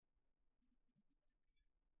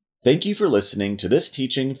Thank you for listening to this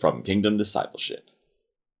teaching from Kingdom Discipleship.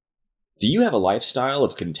 Do you have a lifestyle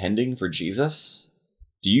of contending for Jesus?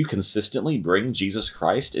 Do you consistently bring Jesus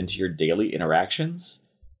Christ into your daily interactions?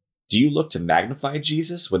 Do you look to magnify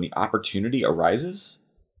Jesus when the opportunity arises?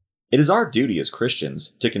 It is our duty as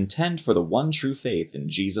Christians to contend for the one true faith in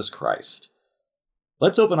Jesus Christ.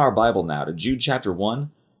 Let's open our Bible now to Jude chapter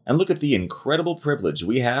 1 and look at the incredible privilege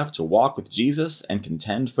we have to walk with Jesus and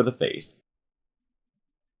contend for the faith.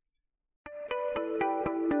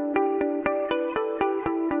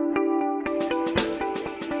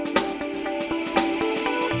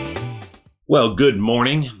 Well, good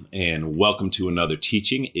morning and welcome to another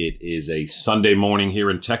teaching. It is a Sunday morning here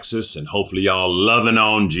in Texas, and hopefully y'all loving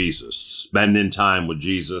on Jesus, spending time with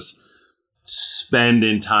Jesus,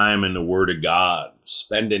 spending time in the Word of God,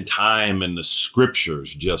 spending time in the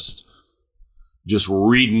Scriptures, just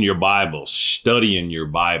reading your Bible, studying your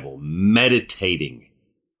Bible, meditating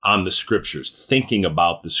on the Scriptures, thinking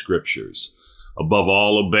about the Scriptures, above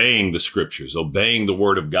all, obeying the Scriptures, obeying the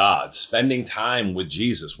Word of God, spending time with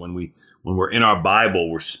Jesus. When we're in our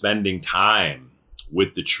Bible, we're spending time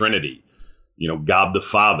with the Trinity. God the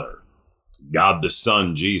Father, God the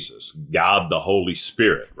Son, Jesus, God the Holy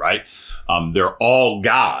Spirit, right? They're all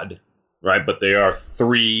God, right? But they are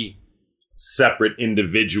three separate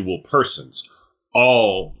individual persons,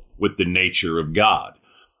 all with the nature of God.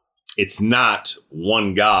 It's not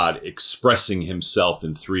one God expressing himself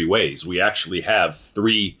in three ways. We actually have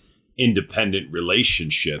three independent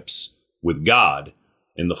relationships with God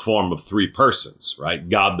in the form of three persons, right?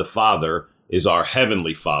 God the Father is our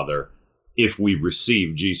heavenly Father if we've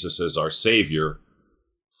received Jesus as our Savior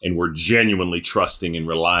and we're genuinely trusting and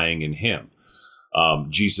relying in him.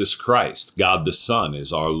 Jesus Christ, God the Son,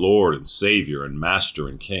 is our Lord and Savior and Master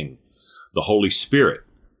and King. The Holy Spirit,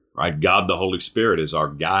 right? God the Holy Spirit is our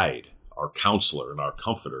guide, our counselor, and our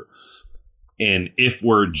comforter. And if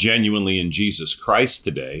we're genuinely in Jesus Christ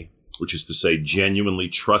today, which is to say genuinely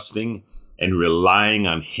trusting and relying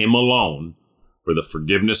on him alone for the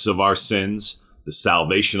forgiveness of our sins, the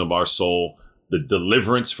salvation of our soul, the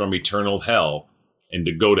deliverance from eternal hell, and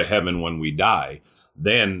to go to heaven when we die,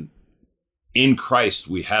 then in Christ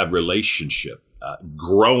we have relationship,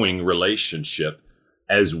 growing relationship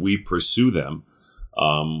as we pursue them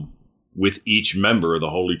with each member of the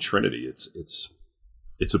Holy Trinity.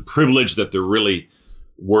 It's a privilege that the really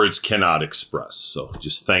words cannot express. So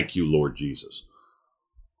just thank you, Lord Jesus.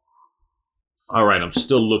 All right, I'm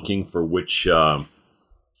still looking for which, not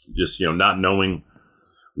knowing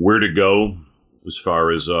where to go as far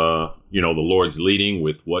as, the Lord's leading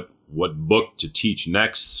with what book to teach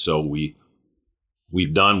next. So we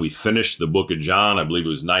finished the book of John. I believe it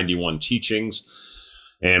was 91 teachings.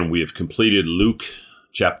 And we have completed Luke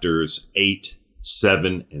chapters 8,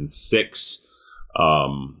 7, and 6.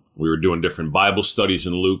 We were doing different Bible studies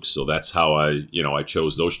in Luke. So that's how I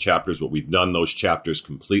chose those chapters, but we've done those chapters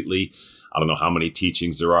completely. I don't know how many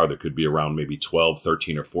teachings there are. There could be around maybe 12,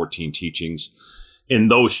 13, or 14 teachings in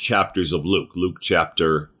those chapters of Luke. Luke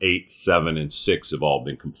chapter 8, 7, and 6 have all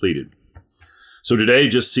been completed. So today,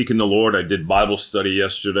 just seeking the Lord, I did Bible study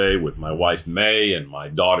yesterday with my wife, May, and my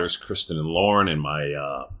daughters, Kristen and Lauren, and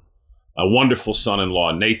my wonderful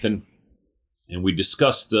son-in-law, Nathan. And we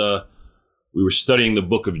discussed, we were studying the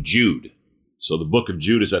book of Jude. So the book of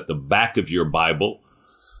Jude is at the back of your Bible.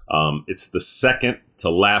 It's the second to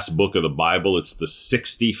last book of the Bible. It's the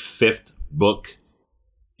 65th book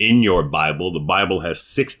in your Bible. The Bible has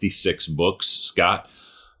 66 books, Scott,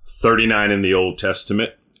 39 in the Old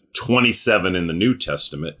Testament, 27 in the New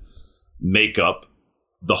Testament, make up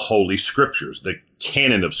the Holy Scriptures, the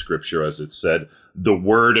canon of Scripture, as it's said. The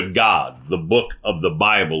Word of God, the book of the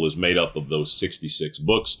Bible, is made up of those 66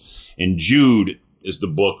 books. And Jude is the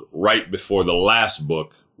book right before the last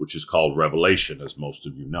book, which is called Revelation, as most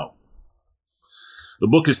of you know. The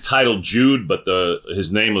book is titled Jude, but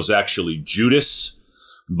his name was actually Judas.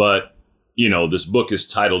 But, this book is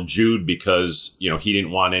titled Jude because, he didn't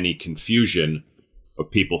want any confusion of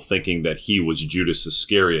people thinking that he was Judas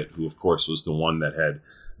Iscariot, who, of course, was the one that had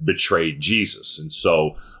betrayed Jesus. And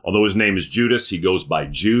so, although his name is Judas, he goes by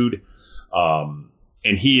Jude. And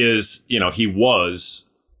he was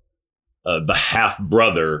the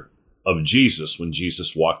half-brother of Jesus when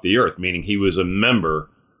Jesus walked the earth, meaning he was a member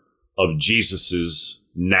of Jesus's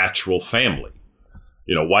natural family.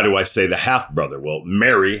 Why do I say the half-brother? Well,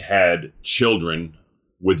 Mary had children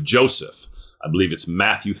with Joseph. I believe it's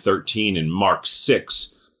Matthew 13 and Mark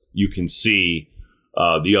 6. You can see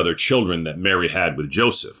the other children that Mary had with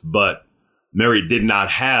Joseph. But Mary did not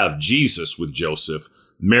have Jesus with Joseph.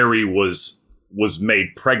 Mary was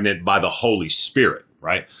made pregnant by the Holy Spirit,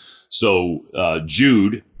 right? So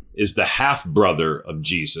Jude is the half brother of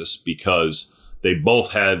Jesus because they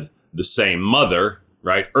both had the same mother,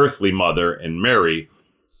 right? Earthly mother and Mary,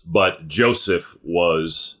 but Joseph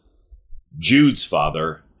was Jude's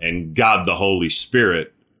father and God the Holy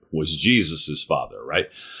Spirit was Jesus's father, right?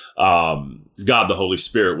 God the Holy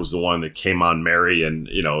Spirit was the one that came on Mary and,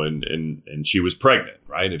 and she was pregnant,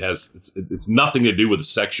 right? It's nothing to do with a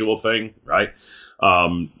sexual thing, right?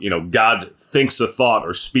 God thinks a thought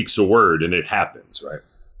or speaks a word and it happens, right?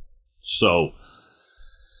 So,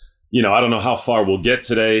 I don't know how far we'll get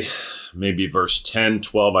today, maybe verse 10,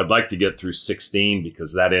 12. I'd like to get through 16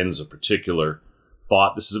 because that ends a particular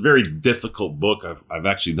thought. This is a very difficult book. I've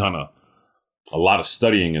actually done a lot of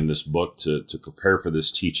studying in this book to prepare for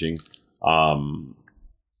this teaching, a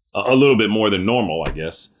little bit more than normal, I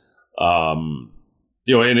guess. And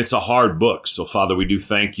it's a hard book. So, Father, we do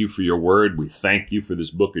thank you for your word. We thank you for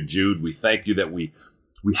this book of Jude. We thank you that we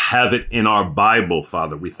have it in our Bible,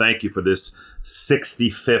 Father. We thank you for this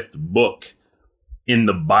 65th book in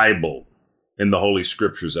the Bible, in the Holy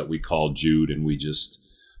Scriptures that we call Jude. And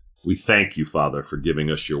we thank you, Father, for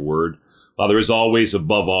giving us your word. Father, as always,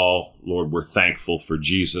 above all, Lord, we're thankful for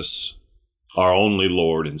Jesus, our only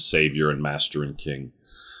Lord and Savior and Master and King.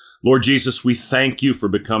 Lord Jesus, we thank you for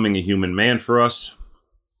becoming a human man for us.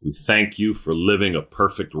 We thank you for living a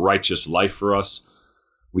perfect, righteous life for us.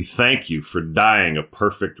 We thank you for dying a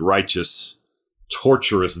perfect, righteous,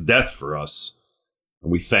 torturous death for us.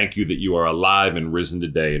 And we thank you that you are alive and risen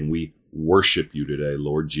today, and we worship you today,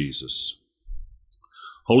 Lord Jesus.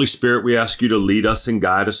 Holy Spirit, we ask you to lead us and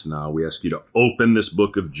guide us now. We ask you to open this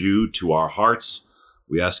book of Jude to our hearts.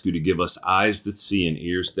 We ask you to give us eyes that see and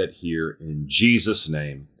ears that hear. In Jesus'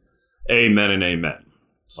 name, amen and amen.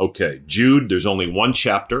 Okay, Jude, there's only one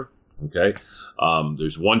chapter, okay?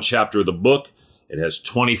 There's one chapter of the book. It has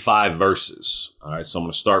 25 verses. All right, so I'm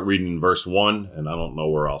going to start reading in verse 1, and I don't know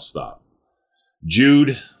where I'll stop.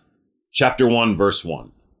 Jude, chapter 1, verse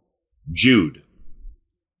 1. Jude,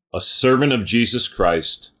 a servant of Jesus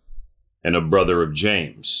Christ and a brother of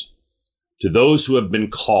James, to those who have been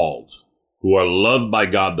called, who are loved by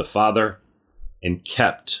God the Father and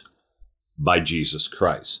kept by Jesus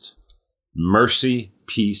Christ. Mercy,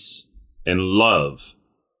 peace, and love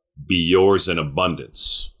be yours in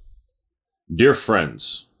abundance. Dear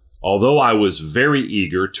friends, although I was very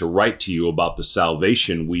eager to write to you about the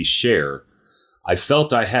salvation we share, I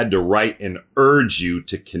felt I had to write and urge you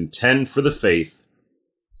to contend for the faith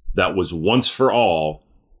that was once for all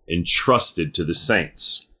entrusted to the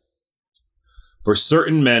saints. For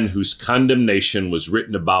certain men whose condemnation was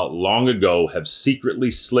written about long ago have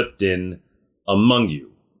secretly slipped in among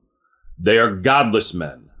you. They are godless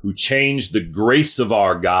men who changed the grace of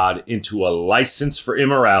our God into a license for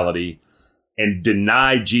immorality and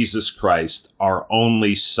deny Jesus Christ, our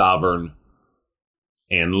only sovereign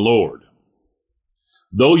and Lord.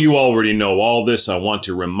 Though you already know all this, I want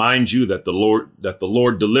to remind you that the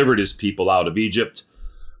Lord delivered his people out of Egypt,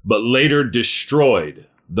 but later destroyed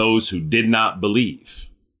those who did not believe.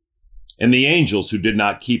 And the angels who did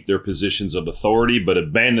not keep their positions of authority, but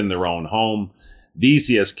abandoned their own home, these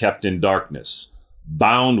he has kept in darkness,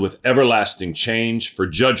 bound with everlasting chains for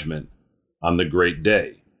judgment on the great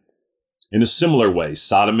day. In a similar way,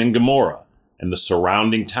 Sodom and Gomorrah and the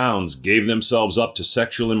surrounding towns gave themselves up to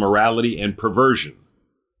sexual immorality and perversion.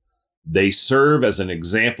 They serve as an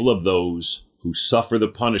example of those who suffer the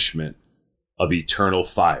punishment of eternal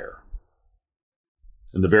fire.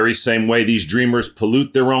 In the very same way, these dreamers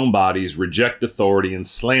pollute their own bodies, reject authority, and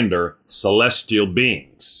slander celestial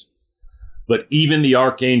beings. But even the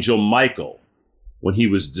archangel Michael, when he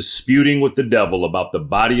was disputing with the devil about the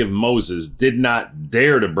body of Moses, did not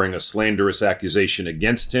dare to bring a slanderous accusation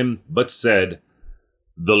against him, but said,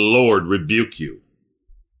 "The Lord rebuke you."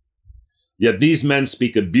 Yet these men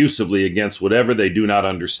speak abusively against whatever they do not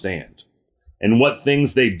understand. And what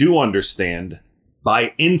things they do understand,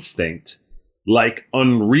 by instinct, like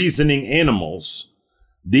unreasoning animals,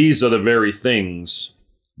 these are the very things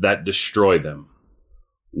that destroy them.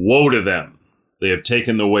 Woe to them! They have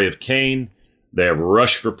taken the way of Cain. They have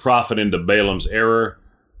rushed for profit into Balaam's error.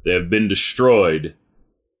 They have been destroyed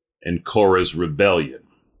in Korah's rebellion.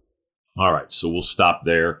 All right, so we'll stop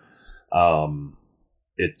there. Again,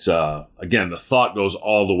 the thought goes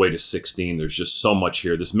all the way to 16. There's just so much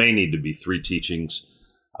here. This may need to be 3 teachings.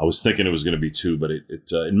 I was thinking it was going to be 2, but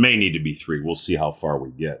it may need to be 3. We'll see how far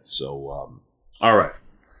we get. So, all right.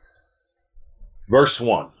 Verse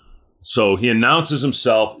 1. So he announces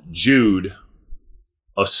himself, Jude,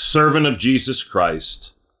 a servant of Jesus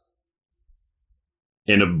Christ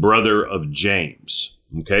and a brother of James.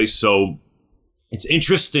 Okay, so it's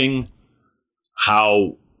interesting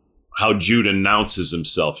how how Jude announces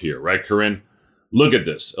himself here, right, Corinne? Look at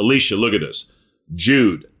this. Alicia, look at this.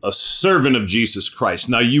 Jude, a servant of Jesus Christ.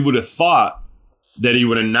 Now, you would have thought that he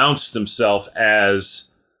would announce himself as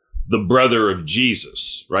the brother of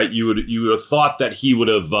Jesus, right? You would have thought that he would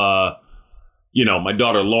have, my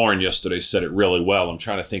daughter Lauren yesterday said it really well. I'm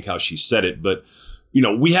trying to think how she said it, but,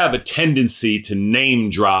 we have a tendency to name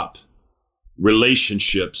drop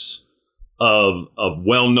relationships of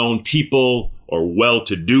well-known people or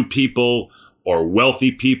well-to-do people or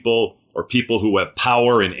wealthy people or people who have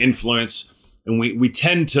power and influence. And we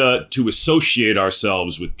tend to associate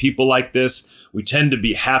ourselves with people like this. We tend to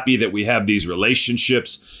be happy that we have these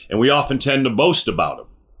relationships, and we often tend to boast about them.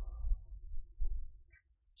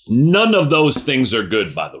 None of those things are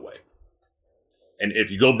good, by the way. And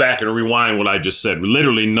if you go back and rewind what I just said,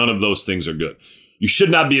 literally none of those things are good. You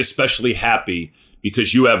should not be especially happy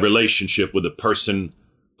because you have relationship with a person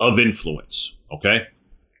of influence, okay?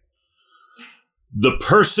 The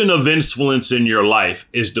person of influence in your life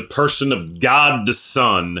is the person of God the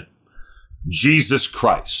Son, Jesus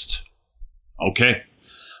Christ, okay?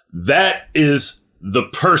 That is the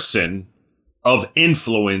person of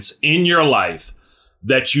influence in your life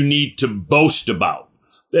that you need to boast about,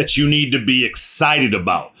 that you need to be excited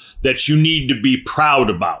about, that you need to be proud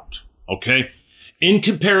about, okay? In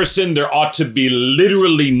comparison, there ought to be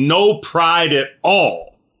literally no pride at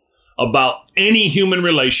all about any human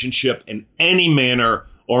relationship in any manner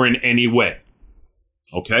or in any way.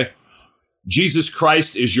 Okay? Jesus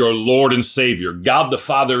Christ is your Lord and Savior. God the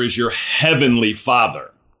Father is your heavenly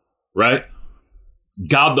Father, right?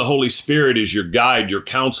 God the Holy Spirit is your guide, your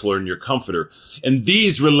counselor, and your comforter. And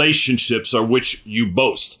these relationships are which you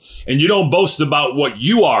boast. And you don't boast about what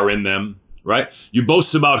you are in them, right? You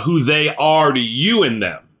boast about who they are to you in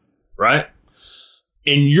them, right?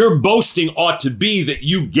 And your boasting ought to be that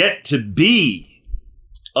you get to be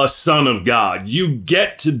a son of God. You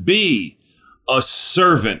get to be a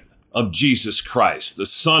servant of Jesus Christ, the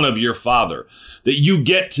Son of your Father. That you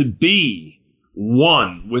get to be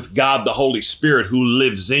one with God the Holy Spirit who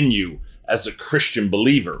lives in you as a Christian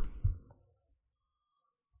believer.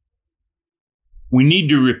 We need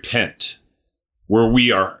to repent where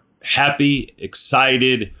we are happy,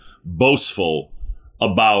 excited, boastful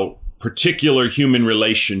about particular human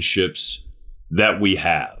relationships that we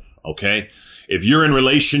have, okay? If you're in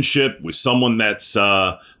relationship with someone that's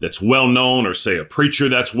well known, or say a preacher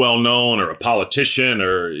that's well known, or a politician,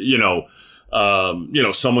 or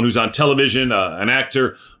someone who's on television, an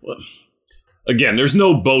actor, again, there's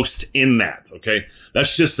no boast in that, okay?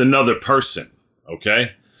 That's just another person,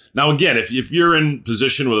 okay? Now, again, if you're in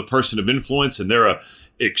position with a person of influence and they're a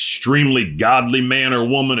extremely godly man or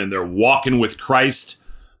woman and they're walking with Christ,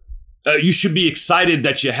 you should be excited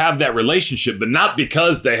that you have that relationship, but not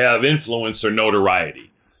because they have influence or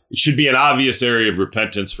notoriety. It should be an obvious area of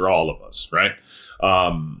repentance for all of us, right?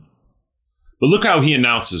 But look how he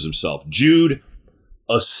announces himself. Jude,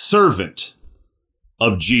 a servant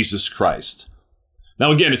of Jesus Christ.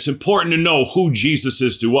 Now, again, it's important to know who Jesus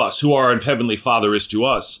is to us, who our Heavenly Father is to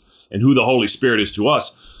us, and who the Holy Spirit is to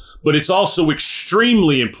us. But it's also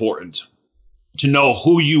extremely important to know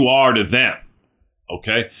who you are to them,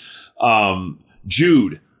 okay?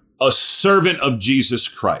 Jude, a servant of Jesus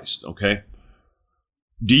Christ, okay?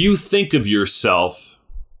 Do you think of yourself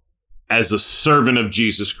as a servant of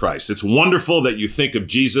Jesus Christ? It's wonderful that you think of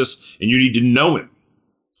Jesus and you need to know him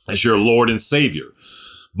as your Lord and Savior.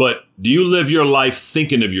 But do you live your life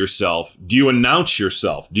thinking of yourself? Do you announce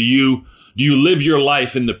yourself? Do you live your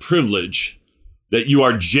life in the privilege that you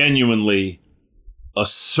are genuinely a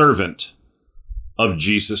servant of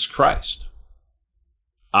Jesus Christ?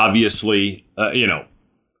 Obviously,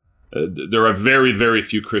 there are very, very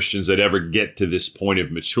few Christians that ever get to this point of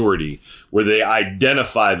maturity where they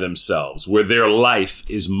identify themselves, where their life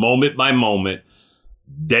is moment by moment,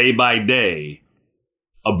 day by day,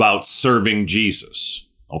 about serving Jesus.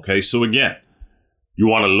 Okay, so again, you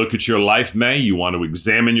want to look at your life, May. You want to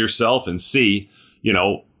examine yourself and see,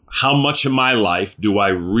 how much of my life do I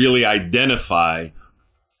really identify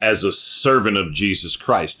as a servant of Jesus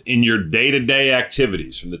Christ in your day-to-day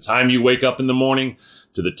activities, from the time you wake up in the morning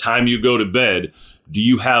to the time you go to bed. Do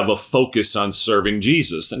you have a focus on serving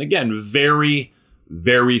Jesus? And again, very,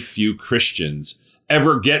 very few Christians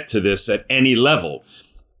ever get to this at any level.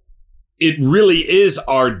 It really is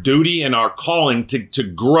our duty and our calling to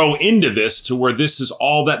grow into this, to where this is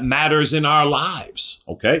all that matters in our lives,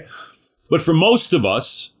 okay? But for most of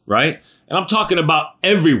us, right, and I'm talking about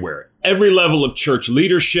everywhere, every level of church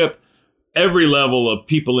leadership, every level of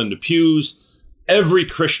people in the pews, every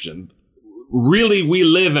Christian, really we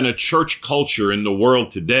live in a church culture in the world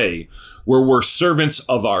today where we're servants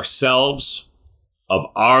of ourselves, of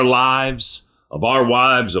our lives, of our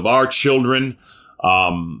wives, of our children,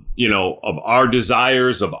 of our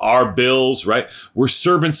desires, of our bills, right? We're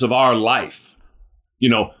servants of our life.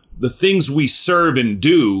 The things we serve and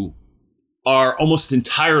do are almost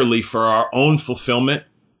entirely for our own fulfillment,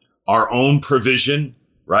 our own provision,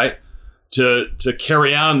 right? To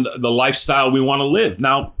carry on the lifestyle we want to live.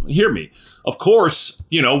 Now, hear me. Of course,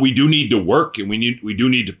 we do need to work and we do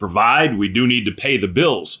need to provide. We do need to pay the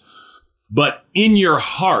bills. But in your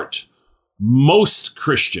heart, most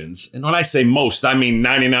Christians, and when I say most, I mean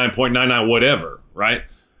 99.99 whatever, right?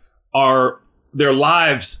 Their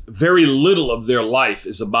lives, very little of their life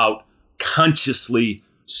is about consciously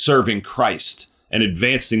serving Christ and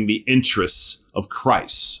advancing the interests of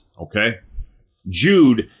Christ, okay?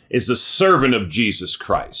 Jude is a servant of Jesus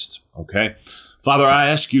Christ, okay? Father, I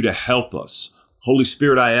ask you to help us. Holy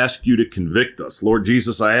Spirit, I ask you to convict us. Lord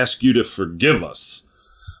Jesus, I ask you to forgive us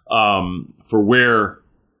for where,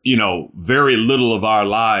 very little of our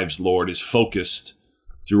lives, Lord, is focused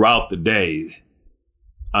throughout the day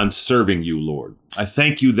on serving you, Lord. I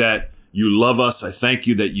thank you that you love us. I thank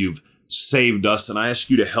you that you've saved us. And I ask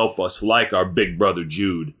you to help us, like our big brother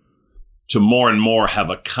Jude, to more and more have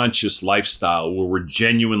a conscious lifestyle where we're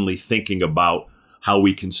genuinely thinking about how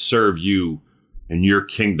we can serve you and your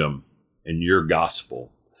kingdom and your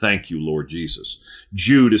gospel. Thank you, Lord Jesus.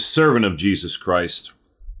 Jude is servant of Jesus Christ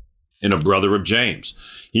and a brother of James.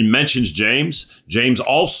 He mentions James. James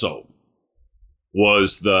also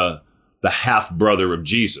was the half-brother of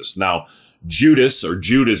Jesus. Now, Judas, or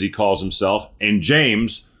Jude as he calls himself, and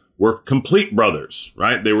James were complete brothers,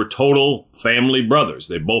 right? They were total family brothers.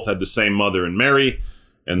 They both had the same mother in Mary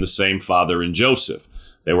and the same father in Joseph.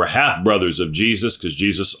 They were half-brothers of Jesus because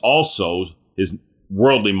Jesus also, his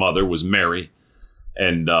worldly mother was Mary,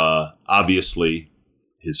 and obviously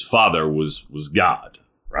his father was God,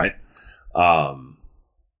 right?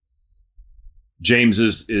 James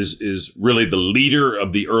is really the leader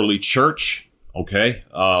of the early church. Okay.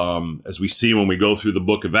 As we see when we go through the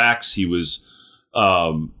book of Acts, he was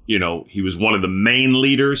one of the main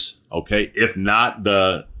leaders. Okay. If not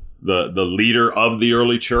the leader of the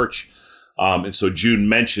early church. And so Jude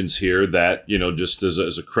mentions here that, just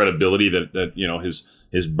as a credibility that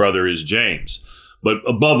his brother is James, but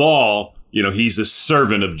above all, he's a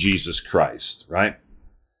servant of Jesus Christ, right?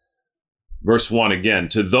 Verse 1 again,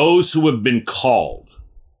 to those who have been called,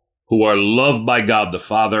 who are loved by God the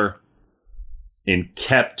Father and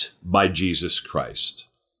kept by Jesus Christ.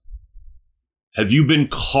 Have you been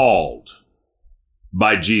called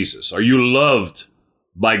by Jesus? Are you loved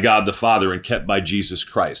by God the Father and kept by Jesus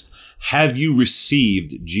Christ? Have you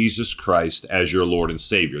received Jesus Christ as your Lord and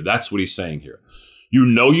Savior? That's what he's saying here.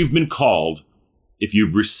 You've been called if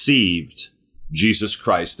you've received Jesus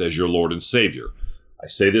Christ as your Lord and Savior. I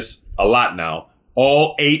say this a lot now.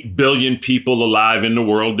 All 8 billion people alive in the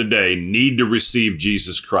world today need to receive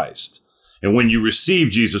Jesus Christ. And when you receive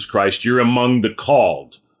Jesus Christ, you're among the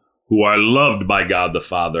called who are loved by God the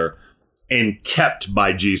Father and kept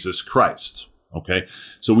by Jesus Christ. Okay?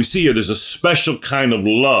 So we see here there's a special kind of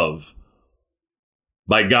love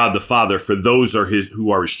by God the Father for those who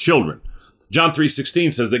are his children. John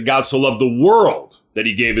 3:16 says that God so loved the world that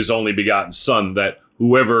he gave his only begotten Son, that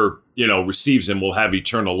whoever receives him will have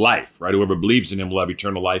eternal life, right? Whoever believes in him will have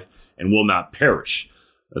eternal life and will not perish.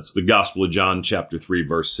 That's the Gospel of John chapter 3,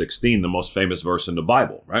 verse 16, the most famous verse in the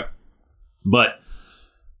Bible, right? But,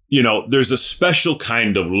 there's a special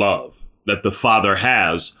kind of love that the Father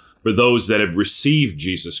has for those that have received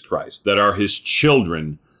Jesus Christ, that are his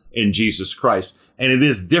children in Jesus Christ. And it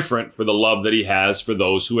is different for the love that he has for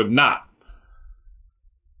those who have not.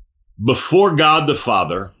 Before God the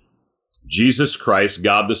Father, Jesus Christ,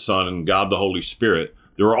 God the Son, and God the Holy Spirit,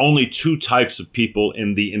 there are only 2 types of people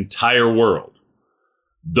in the entire world.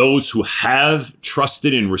 Those who have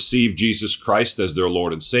trusted and received Jesus Christ as their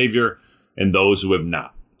Lord and Savior, and those who have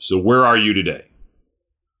not. So where are you today?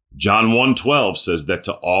 John 1:12 says that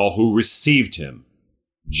to all who received him,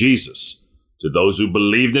 Jesus, to those who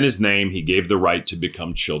believed in his name, he gave the right to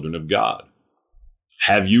become children of God.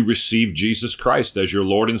 Have you received Jesus Christ as your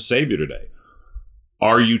Lord and Savior today?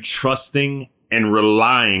 Are you trusting and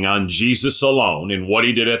relying on Jesus alone and what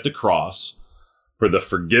he did at the cross for the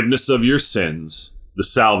forgiveness of your sins, the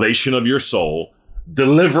salvation of your soul,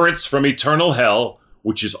 deliverance from eternal hell,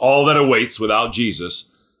 which is all that awaits without Jesus,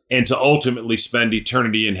 and to ultimately spend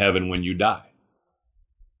eternity in heaven when you die?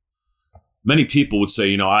 Many people would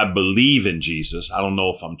say, I believe in Jesus. I don't know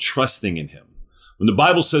if I'm trusting in him. When the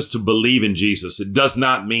Bible says to believe in Jesus, it does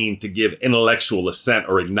not mean to give intellectual assent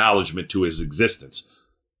or acknowledgement to his existence.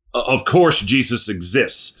 Of course, Jesus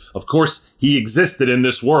exists, Of course, he existed in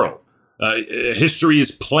this world. History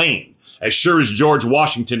is plain. As sure as George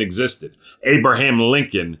Washington existed, Abraham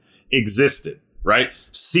Lincoln existed, right?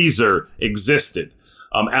 Caesar existed.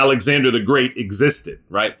 Alexander the Great existed,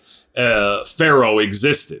 right? Pharaoh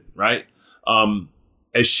existed, right?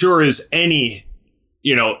 As sure as any,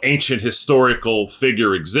 ancient historical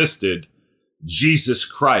figure existed, Jesus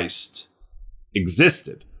Christ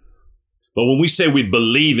existed. But when we say we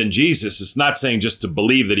believe in Jesus, it's not saying just to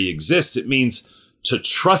believe that he exists. It means to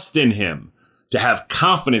trust in him, to have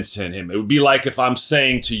confidence in him. It would be like if I'm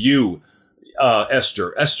saying to you,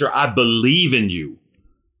 Esther, I believe in you.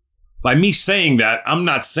 By me saying that, I'm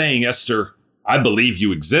not saying, Esther, I believe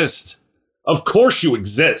you exist. Of course you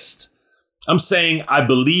exist. I'm saying I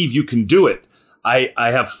believe you can do it. I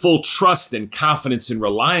have full trust and confidence and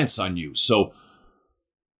reliance on you. So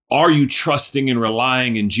are you trusting and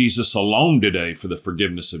relying in Jesus alone today for the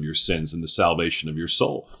forgiveness of your sins and the salvation of your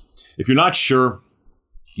soul? If you're not sure,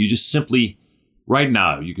 you just simply, right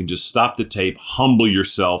now, you can just stop the tape, humble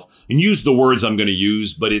yourself, and use the words I'm going to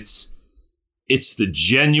use, but it's the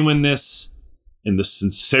genuineness and the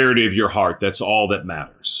sincerity of your heart. That's all that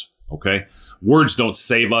matters, okay? Words don't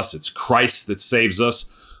save us. It's Christ that saves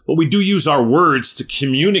us. But we do use our words to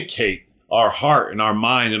communicate our heart and our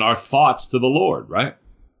mind and our thoughts to the Lord, right?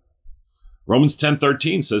 Romans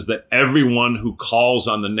 10:13 says that everyone who calls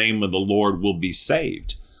on the name of the Lord will be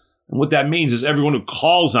saved. And what that means is everyone who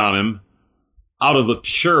calls on him out of a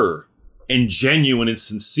pure and genuine and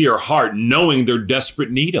sincere heart, knowing their desperate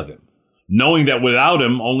need of him, knowing that without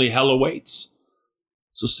him, only hell awaits.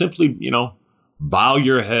 So simply, bow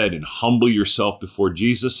your head and humble yourself before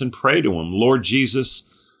Jesus and pray to him. Lord Jesus,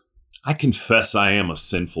 I confess I am a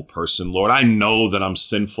sinful person. Lord, I know that I'm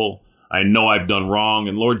sinful. I know I've done wrong.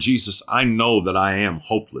 And Lord Jesus, I know that I am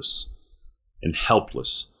hopeless and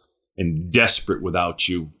helpless and desperate without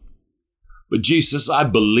you. But Jesus, I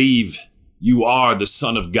believe you are the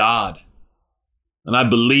Son of God. And I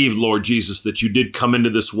believe, Lord Jesus, that you did come into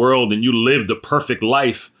this world and you lived a perfect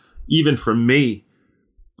life, even for me.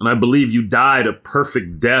 And I believe you died a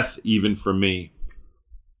perfect death, even for me.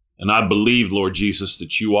 And I believe, Lord Jesus,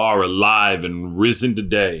 that you are alive and risen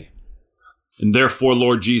today. And therefore,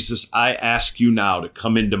 Lord Jesus, I ask you now to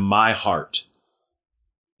come into my heart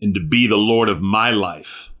and to be the Lord of my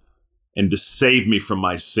life and to save me from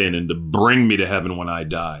my sin and to bring me to heaven when I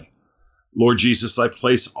die. Lord Jesus, I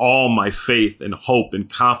place all my faith and hope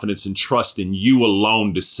and confidence and trust in you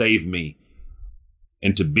alone to save me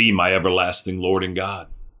and to be my everlasting Lord and God.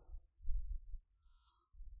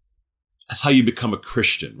 That's how you become a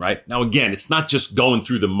Christian, right? Now, again, it's not just going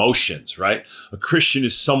through the motions, right? A Christian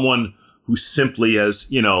is someone who simply is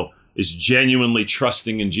genuinely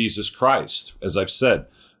trusting in Jesus Christ, as I've said,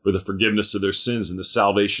 for the forgiveness of their sins and the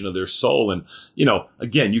salvation of their soul. And,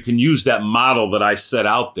 again, you can use that model that I set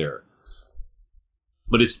out there.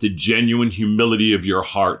 But it's the genuine humility of your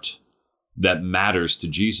heart that matters to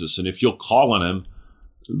Jesus. And if you'll call on him,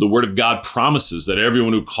 the word of God promises that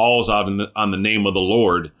everyone who calls out on the name of the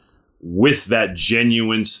Lord with that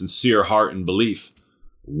genuine, sincere heart and belief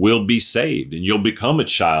will be saved and you'll become a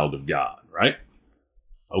child of God, right?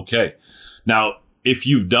 Okay. Now, if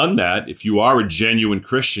you've done that, if you are a genuine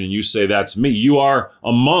Christian and you say, that's me, you are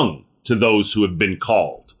among to those who have been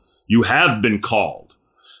called. You have been called.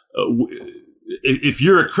 If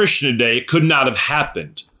you're a Christian today, it could not have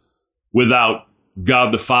happened without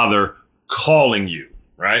God the Father calling you,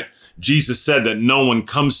 right? Jesus said that no one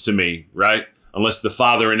comes to me, right, unless the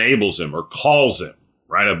Father enables him or calls him,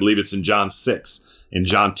 right? I believe it's in John 6, in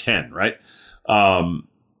John 10, right?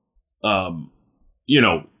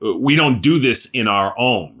 We don't do this in our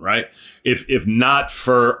own, right? If not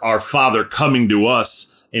for our Father coming to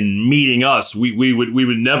us and meeting us, we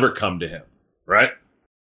would never come to him, right?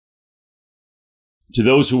 To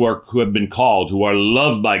those who have been called, who are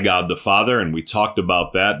loved by God the Father, and we talked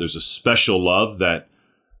about that. There's a special love that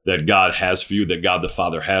God has for you, that God the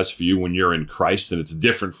Father has for you when you're in Christ, and it's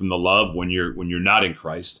different from the love when you're not in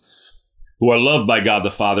Christ. Who are loved by God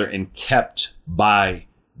the Father and kept by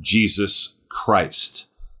Jesus Christ.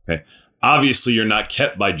 Okay. Obviously, you're not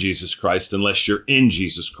kept by Jesus Christ unless you're in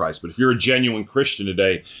Jesus Christ. But if you're a genuine Christian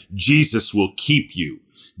today, Jesus will keep you.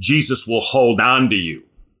 Jesus will hold on to you.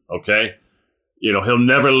 Okay. He'll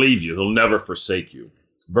never leave you. He'll never forsake you.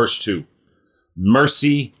 Verse 2,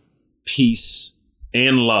 mercy, peace,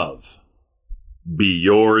 and love be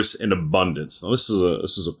yours in abundance. Now, this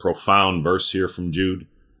is a profound verse here from Jude.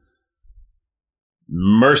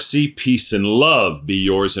 Mercy, peace, and love be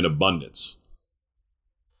yours in abundance.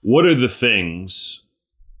 What are the things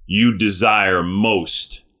you desire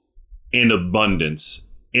most in abundance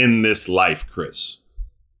in this life, Chris?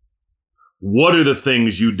 What are the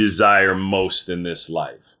things you desire most in this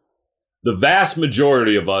life? The vast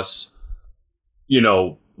majority of us,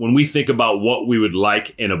 when we think about what we would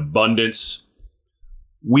like in abundance,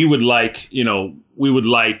 we would like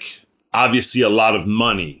obviously a lot of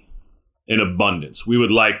money in abundance. We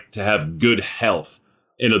would like to have good health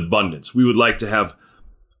in abundance. We would like to have,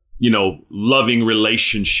 loving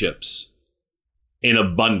relationships in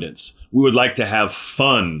abundance. We would like to have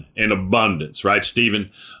fun in abundance, right,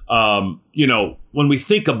 Stephen? When we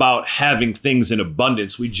think about having things in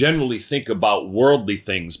abundance, we generally think about worldly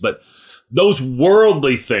things, but those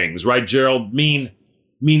worldly things, right, Gerald, mean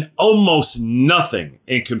almost nothing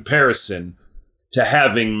in comparison to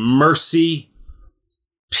having mercy,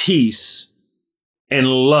 peace, and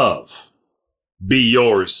love be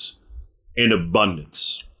yours in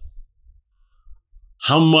abundance.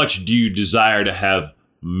 How much do you desire to have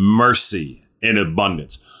mercy in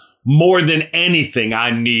abundance? More than anything, I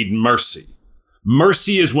need mercy.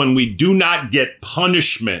 Mercy is when we do not get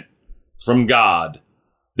punishment from God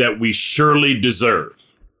that we surely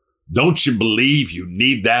deserve. Don't you believe you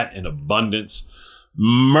need that in abundance?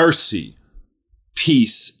 Mercy,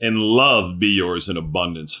 peace, and love be yours in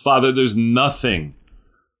abundance. Father, there's nothing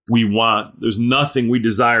we want. There's nothing we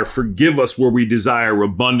desire. Forgive us where we desire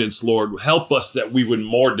abundance, Lord. Help us that we would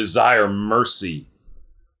more desire mercy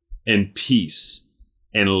and peace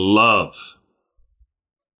and love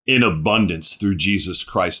in abundance through Jesus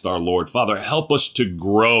Christ our Lord. Father, help us to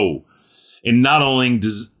grow in not only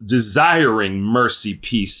desiring mercy,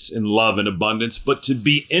 peace, and love in abundance, but to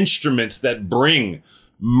be instruments that bring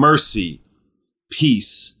mercy,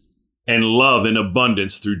 peace, and love in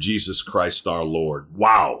abundance through Jesus Christ our Lord.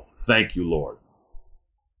 Wow. Thank you, Lord.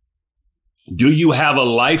 Do you have a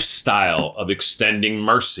lifestyle of extending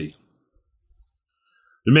mercy?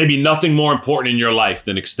 There may be nothing more important in your life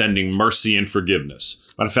than extending mercy and forgiveness.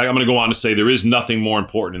 Matter of fact, I'm going to go on to say there is nothing more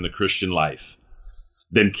important in the Christian life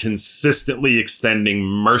than consistently extending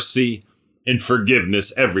mercy and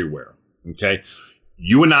forgiveness everywhere. Okay?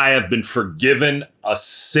 You and I have been forgiven a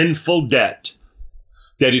sinful debt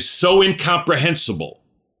that is so incomprehensible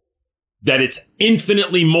that it's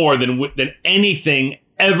infinitely more than anything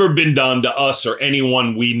ever been done to us or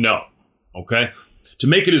anyone we know. Okay? To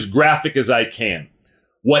make it as graphic as I can,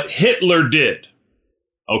 what Hitler did,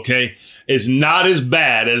 okay, is not as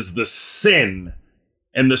bad as the sin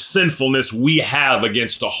and the sinfulness we have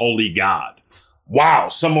against a holy God. Wow,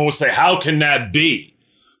 someone would say, how can that be?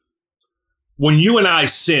 When you and I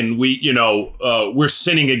sin, we're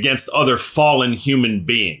sinning against other fallen human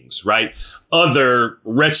beings, right? Other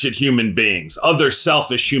wretched human beings, other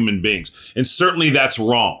selfish human beings. And certainly that's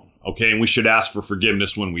wrong, okay? And we should ask for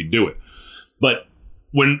forgiveness when we do it. But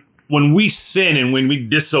when we sin and when we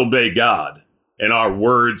disobey God in our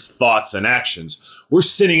words, thoughts, and actions, we're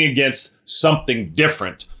sinning against something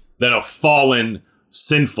different than a fallen,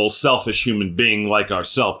 sinful, selfish human being like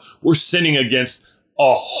ourselves. We're sinning against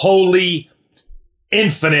a holy,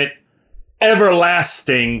 infinite,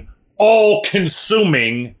 everlasting,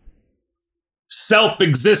 all-consuming,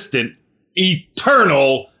 self-existent,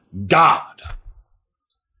 eternal God.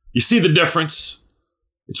 You see the difference?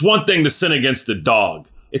 It's one thing to sin against a dog.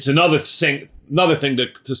 It's another thing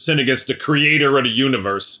to sin against the creator of the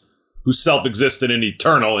universe who's self-existent and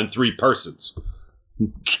eternal in three persons.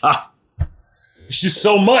 God, it's just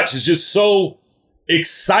so much. It's just so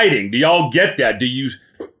exciting. Do y'all get that? Do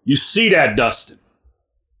you see that, Dustin?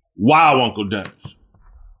 Wow, Uncle Dennis.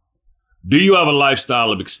 Do you have a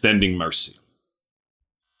lifestyle of extending mercy?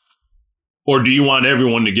 Or do you want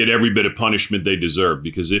everyone to get every bit of punishment they deserve?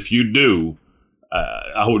 Because if you do,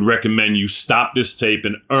 I would recommend you stop this tape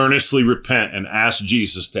and earnestly repent and ask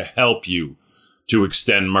Jesus to help you to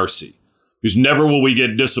extend mercy. Because never will we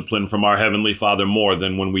get discipline from our Heavenly Father more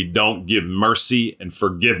than when we don't give mercy and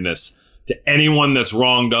forgiveness to anyone that's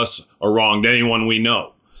wronged us or wronged anyone we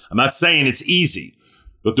know. I'm not saying it's easy,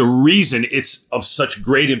 but the reason it's of such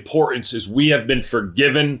great importance is we have been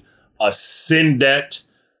forgiven a sin debt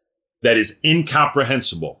that is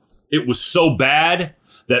incomprehensible. It was so bad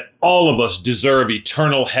that all of us deserve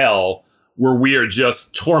eternal hell where we are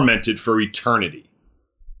just tormented for eternity.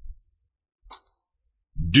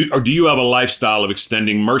 Do you have a lifestyle of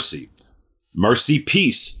extending mercy? Mercy,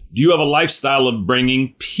 peace. Do you have a lifestyle of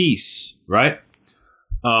bringing peace, right?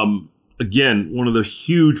 Again, one of the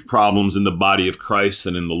huge problems in the body of Christ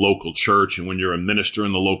and in the local church, and when you're a minister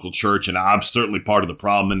in the local church, and I'm certainly part of the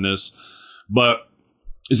problem in this, but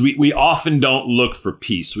is we often don't look for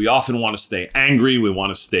peace. We often want to stay angry. We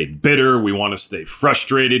want to stay bitter. We want to stay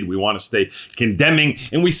frustrated. We want to stay condemning.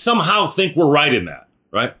 And we somehow think we're right in that,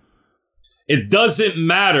 right? It doesn't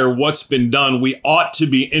matter what's been done. We ought to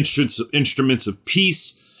be instruments of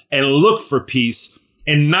peace and look for peace,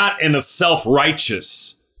 and not in a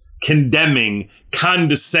self-righteous, condemning,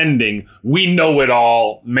 condescending, we know it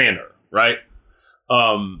all manner, right?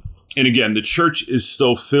 And again, the church is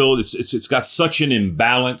so filled. It's got such an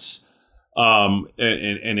imbalance.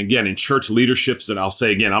 And again, in church leaderships, and I'll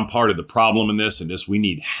say again, I'm part of the problem in this, we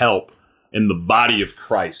need help in the body of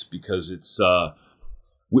Christ, because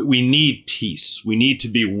we need peace. We need to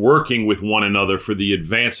be working with one another for the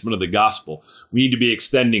advancement of the gospel. We need to be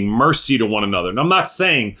extending mercy to one another. And I'm not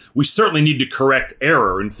saying we certainly need to correct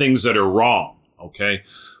error and things that are wrong, okay?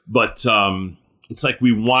 But it's like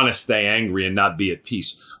we want to stay angry and not be at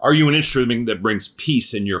peace. Are you an instrument that brings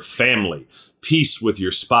peace in your family, peace with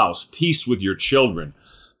your spouse, peace with your children,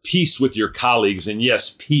 peace with your colleagues, and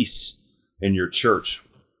yes, peace in your church?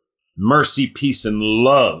 Mercy, peace, and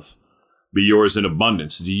love be yours in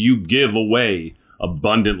abundance. Do you give away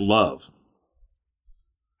abundant love?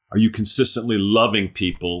 Are you consistently loving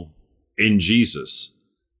people in Jesus,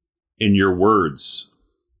 in your words,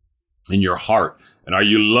 in your heart? And are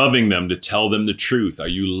you loving them to tell them the truth? Are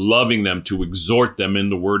you loving them to exhort them in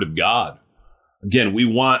the Word of God? Again, we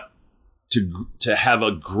want to have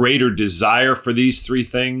a greater desire for these three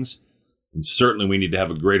things. And certainly we need to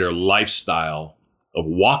have a greater lifestyle of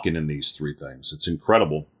walking in these three things. It's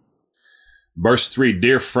incredible. Verse 3,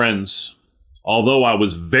 dear friends, although I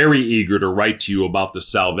was very eager to write to you about the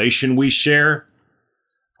salvation we share,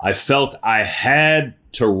 I felt I had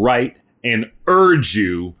to write and urge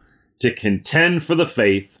you to contend for the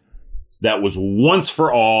faith that was once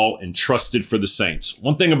for all entrusted for the saints.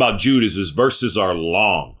 One thing about Jude is his verses are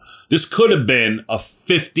long. This could have been a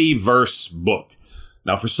 50-verse book.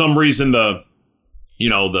 Now, for some reason, the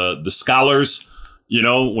scholars,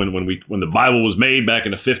 when the Bible was made back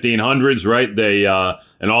in the 1500s, right? They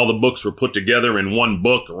and all the books were put together in one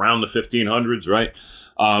book around the 1500s, right?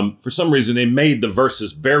 For some reason, they made the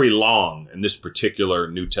verses very long in this particular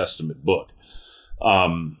New Testament book.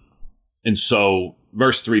 And so,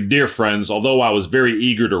 verse 3, dear friends, although I was very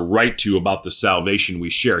eager to write to you about the salvation we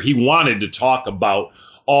share, he wanted to talk about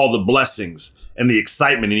all the blessings and the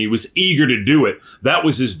excitement, and he was eager to do it. That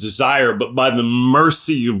was his desire, but by the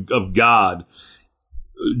mercy of God,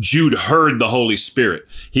 Jude heard the Holy Spirit.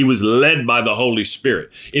 He was led by the Holy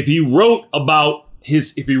Spirit. If he wrote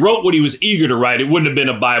what he was eager to write, it wouldn't have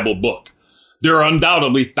been a Bible book. There are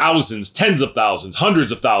undoubtedly thousands, tens of thousands,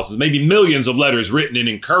 hundreds of thousands, maybe millions of letters written in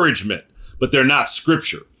encouragement, but they're not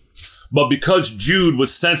scripture. But because Jude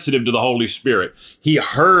was sensitive to the Holy Spirit, he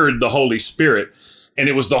heard the Holy Spirit, and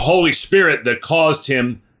it was the Holy Spirit that caused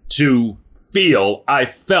him to feel, I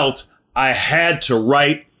felt I had to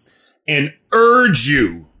write and urge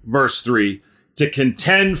you, verse 3, to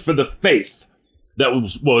contend for the faith that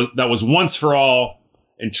was once for all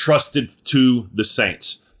entrusted to the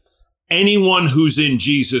saints. Anyone who's in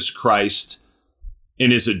Jesus Christ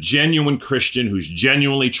and is a genuine Christian who's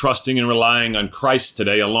genuinely trusting and relying on Christ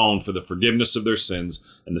today alone for the forgiveness of their sins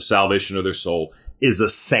and the salvation of their soul is a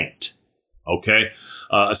saint. Okay?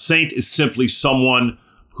 A saint is simply someone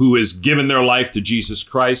who has given their life to Jesus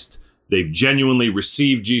Christ. They've genuinely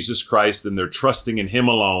received Jesus Christ and they're trusting in him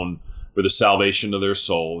alone for the salvation of their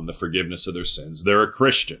soul and the forgiveness of their sins. They're a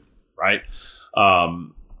Christian, right?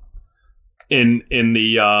 In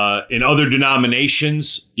other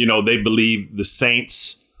denominations, they believe the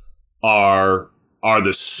saints are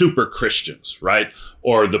the super Christians, right?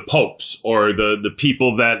 Or the popes, or the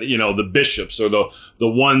people that, the bishops, or the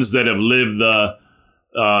ones that have lived the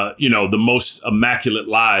most immaculate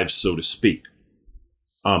lives, so to speak.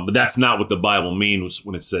 But that's not what the Bible means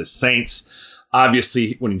when it says saints.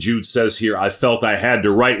 Obviously, when Jude says here, I felt I had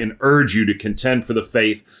to write and urge you to contend for the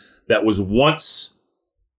faith that was once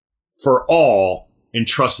for all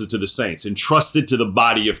entrusted to the saints, entrusted to the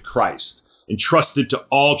body of Christ, entrusted to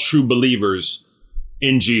all true believers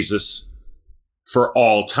in Jesus for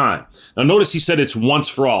all time. Now, notice he said it's once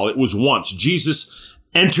for all. It was once. Jesus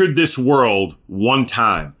entered this world one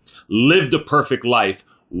time, lived a perfect life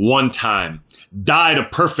one time, died a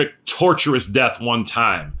perfect, torturous death one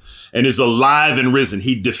time, and is alive and risen.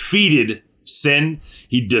 He defeated sin.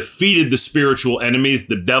 He defeated the spiritual enemies,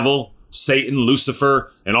 the devil, Satan,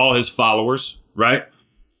 Lucifer, and all his followers, right?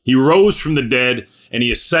 He rose from the dead and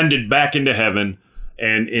he ascended back into heaven.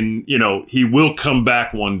 And he will come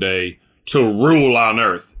back one day to rule on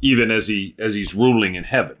earth, even as he's ruling in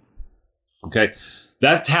heaven. Okay.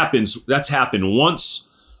 That's happened once.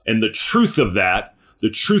 And the truth of that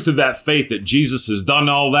faith that Jesus has done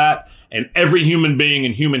all that, and every human being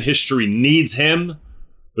in human history needs him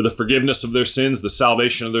for for the forgiveness of their sins, the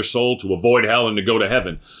salvation of their soul, to avoid hell and to go to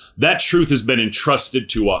heaven. That truth has been entrusted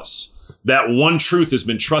to us. That one truth has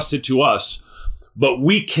been trusted to us, but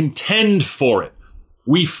we contend for it.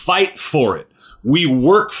 We fight for it. We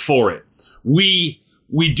work for it. We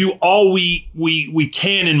do all we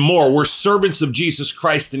can and more. We're servants of Jesus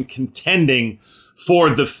Christ and contending for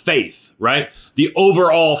the faith, right? The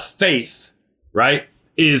overall faith, right,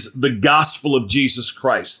 is the gospel of Jesus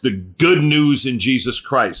Christ, the good news in Jesus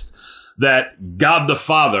Christ, that God the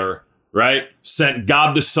Father, right, sent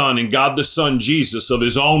God the Son, and God the Son, Jesus, of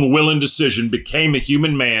his own will and decision, became a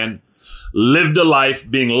human man, lived a life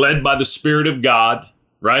being led by the Spirit of God,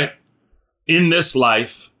 right, in this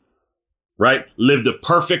life, right, lived a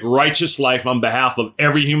perfect, righteous life on behalf of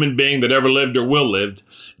every human being that ever lived or will live,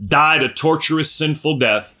 died a torturous, sinful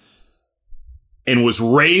death, and was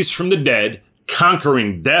raised from the dead,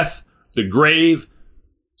 conquering death, the grave,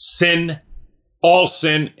 sin,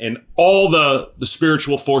 and all the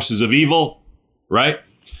spiritual forces of evil, right?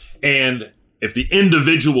 And if the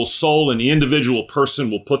individual soul and the individual person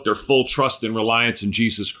will put their full trust and reliance in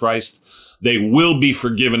Jesus Christ, they will be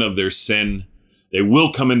forgiven of their sin. They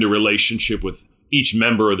will come into relationship with each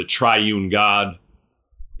member of the triune God,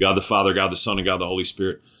 God the Father, God the Son, and God the Holy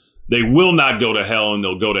Spirit. They will not go to hell, and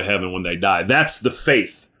they'll go to heaven when they die. That's the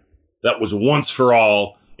faith that was once for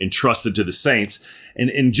all entrusted to the saints.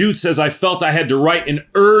 And Jude says, I felt I had to write and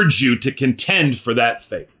urge you to contend for that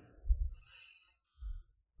faith.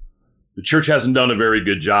 The church hasn't done a very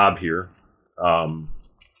good job here. Back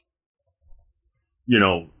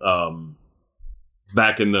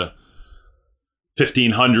in the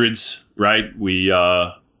 1500s, right? We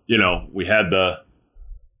had the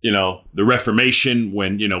Reformation,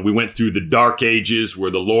 when, we went through the Dark Ages, where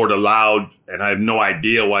the Lord allowed, and I have no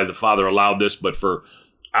idea why the Father allowed this, but for,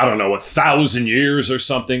 1,000 years or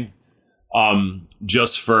something,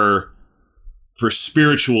 just for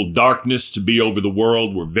spiritual darkness to be over the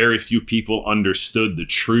world, where very few people understood the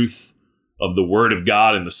truth of the Word of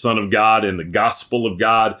God and the Son of God and the gospel of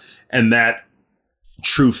God, and that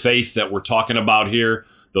true faith that we're talking about here,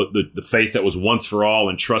 the faith that was once for all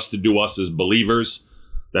entrusted to us as believers,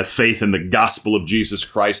 that faith in the gospel of Jesus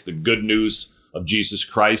Christ, the good news of Jesus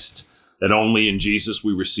Christ, that only in Jesus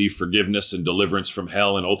we receive forgiveness and deliverance from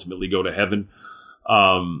hell and ultimately go to heaven.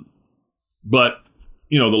 But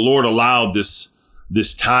the Lord allowed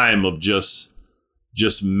this time of just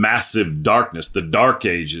massive darkness, the Dark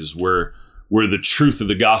Ages, where the truth of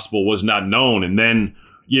the gospel was not known. And then,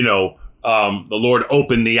 the Lord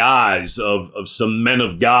opened the eyes of some men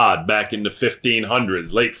of God back in the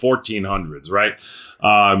 1500s, late 1400s, right?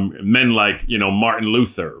 Men like, Martin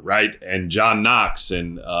Luther, right? And John Knox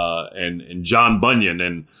and John Bunyan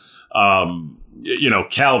and,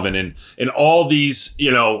 Calvin and all these,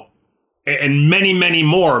 and many, many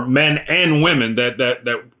more men and women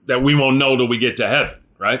that we won't know till we get to heaven,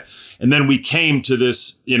 right? And then we came to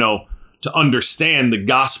this, to understand the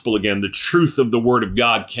gospel again. The truth of the Word of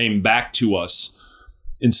God came back to us.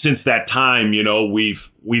 And since that time,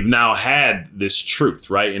 we've now had this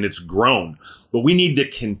truth, right? And it's grown. But we need to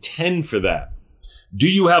contend for that. Do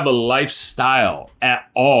you have a lifestyle at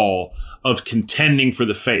all of contending for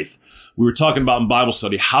the faith? We were talking about in Bible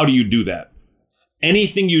study, how do you do that?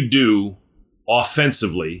 Anything you do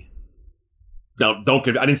offensively, now I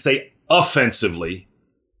didn't say offensively,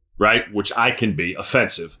 right? Which I can be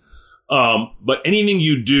offensive. But anything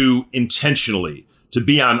you do intentionally to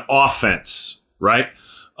be on offense, right?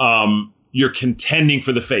 You're contending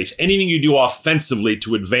for the faith. Anything you do offensively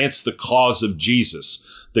to advance the cause of Jesus,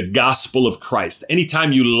 the gospel of Christ.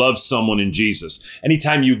 Anytime you love someone in Jesus,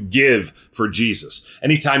 anytime you give for Jesus,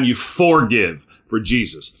 anytime you forgive for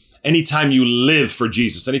Jesus, anytime you live for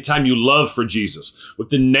Jesus, anytime you love for Jesus with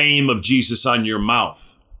the name of Jesus on your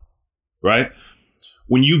mouth, right?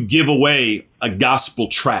 When you give away a gospel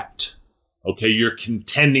tract, okay, you're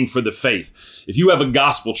contending for the faith. If you have a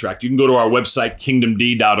gospel tract, you can go to our website,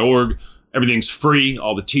 kingdomd.org. Everything's free.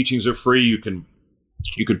 All the teachings are free. You can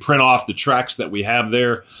print off the tracts that we have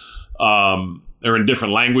there. They're in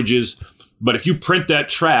different languages. But if you print that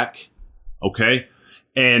tract, okay,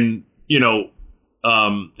 and, in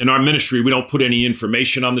our ministry, we don't put any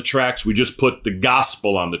information on the tracts. We just put the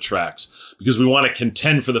gospel on the tracts because we want to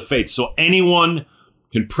contend for the faith. So anyone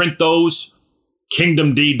can print those,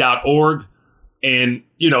 kingdomd.org. And,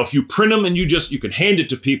 if you print them and you can hand it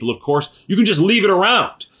to people, of course, you can just leave it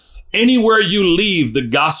around. Anywhere you leave the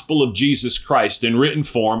gospel of Jesus Christ in written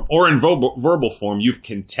form or in verbal form, you've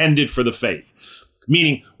contended for the faith.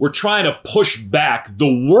 Meaning we're trying to push back the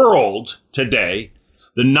world today.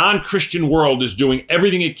 The non-Christian world is doing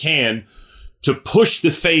everything it can to push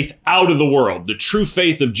the faith out of the world, the true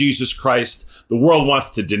faith of Jesus Christ. The world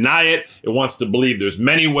wants to deny it. It wants to believe there's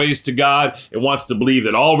many ways to God. It wants to believe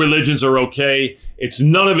that all religions are okay.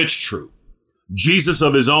 None of it's true. Jesus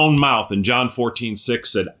of his own mouth in John 14:6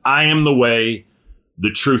 said, I am the way,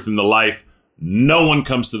 the truth, and the life. No one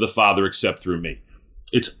comes to the Father except through me.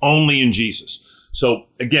 It's only in Jesus. So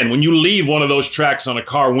again, when you leave one of those tracts on a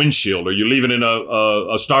car windshield, or you leave it in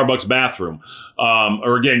a Starbucks bathroom,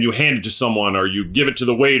 or again, you hand it to someone, or you give it to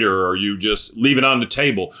the waiter, or you just leave it on the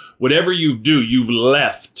table, whatever you do, you've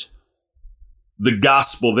left the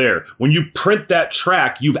gospel there. When you print that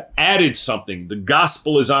tract, you've added something. The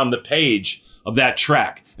gospel is on the page of that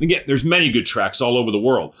tract. And again, there's many good tracts all over the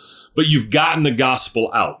world, but you've gotten the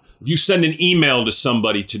gospel out. If you send an email to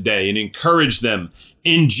somebody today and encourage them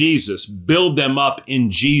in Jesus, build them up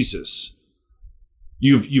in Jesus,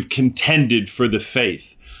 you've contended for the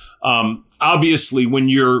faith. Obviously, when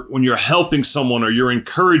you're helping someone or you're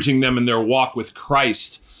encouraging them in their walk with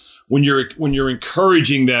Christ, when you're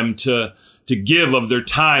encouraging them to give of their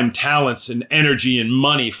time, talents, and energy and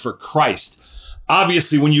money for Christ,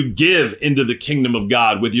 obviously, when you give into the kingdom of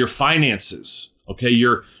God with your finances, okay,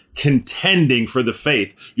 you're contending for the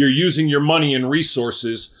faith. You're using your money and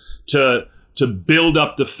resources to build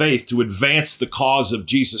up the faith, to advance the cause of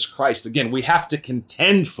Jesus Christ. Again, we have to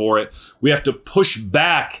contend for it. We have to push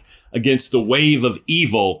back against the wave of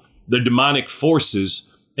evil, the demonic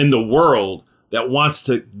forces in the world that wants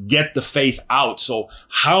to get the faith out. So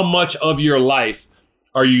how much of your life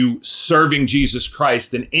are you serving Jesus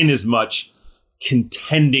Christ, and inasmuch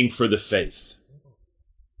contending for the faith?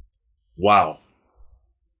 Wow.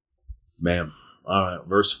 Man. All right,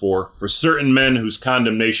 verse 4. For certain men whose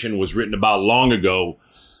condemnation was written about long ago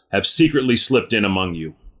have secretly slipped in among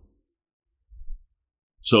you.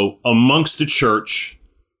 So amongst the church,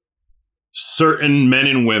 certain men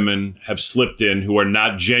and women have slipped in who are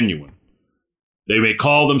not genuine. They may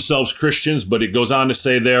call themselves Christians, but it goes on to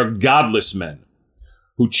say they're godless men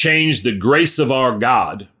who changed the grace of our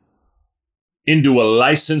God into a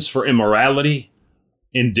license for immorality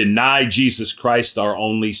and deny Jesus Christ, our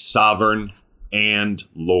only sovereign and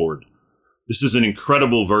Lord. This is an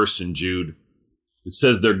incredible verse in Jude. It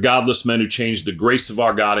says they're godless men who changed the grace of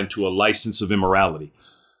our God into a license of immorality.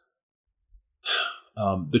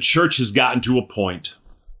 The church has gotten to a point,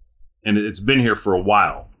 and it's been here for a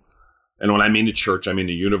while. And when I mean the church, I mean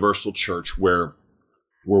the universal church, where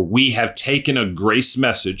we have taken a grace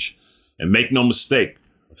message, and make no mistake,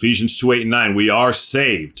 Ephesians 2:8-9, we are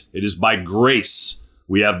saved. It is by grace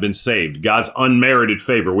we have been saved. God's unmerited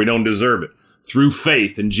favor. We don't deserve it. Through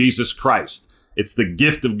faith in Jesus Christ. It's the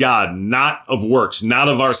gift of God, not of works, not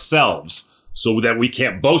of ourselves, so that we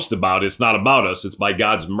can't boast about it. It's not about us. It's by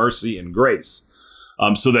God's mercy and grace,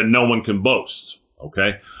 so that no one can boast.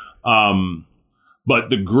 Okay. But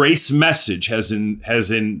the grace message has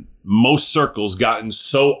in most circles gotten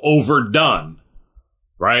so overdone,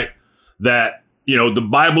 right? That, the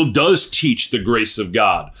Bible does teach the grace of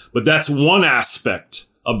God, but that's one aspect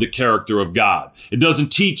of the character of God. It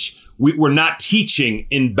doesn't teach, we're not teaching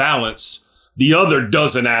in balance the other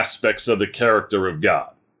dozen aspects of the character of God,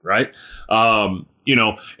 right? And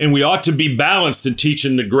we ought to be balanced in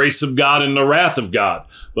teaching the grace of God and the wrath of God,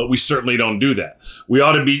 but we certainly don't do that. We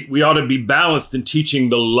ought to be balanced in teaching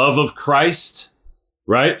the love of Christ,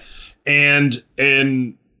 right? And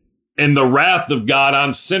the wrath of God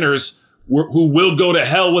on sinners who will go to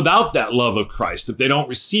hell without that love of Christ if they don't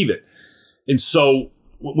receive it. And so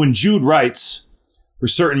when Jude writes, for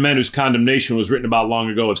certain men whose condemnation was written about long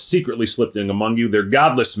ago have secretly slipped in among you, they're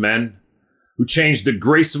godless men who changed the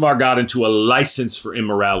grace of our God into a license for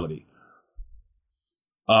immorality.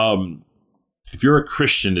 If you're a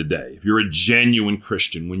Christian today, if you're a genuine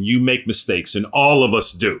Christian, when you make mistakes, and all of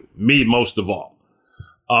us do, me most of all,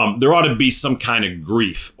 there ought to be some kind of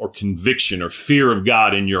grief or conviction or fear of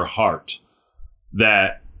God in your heart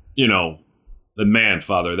that, the man,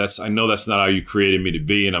 Father, I know that's not how you created me to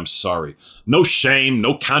be, and I'm sorry. No shame,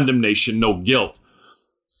 no condemnation, no guilt.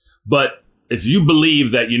 But if you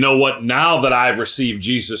believe that, now that I've received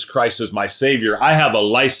Jesus Christ as my Savior, I have a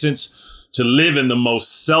license to live in the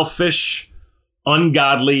most selfish,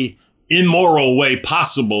 ungodly, immoral way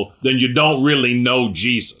possible, then you don't really know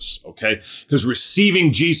Jesus, okay? Because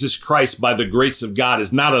receiving Jesus Christ by the grace of God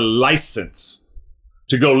is not a license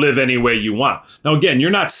to go live any way you want. Now, again, you're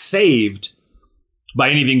not saved by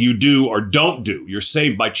anything you do or don't do. You're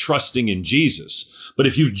saved by trusting in Jesus. But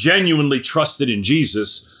if you've genuinely trusted in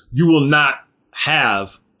Jesus, you will not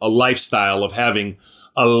have a lifestyle of having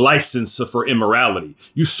a license for immorality.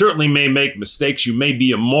 You certainly may make mistakes. You may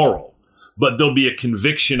be immoral. but there'll be a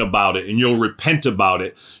conviction about it and you'll repent about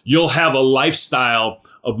it. You'll have a lifestyle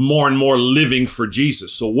of more and more living for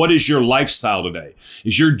Jesus. So what is your lifestyle today?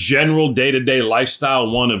 Is your general day-to-day lifestyle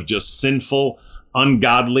one of just sinful,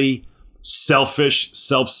 ungodly, selfish,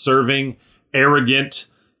 self-serving, arrogant,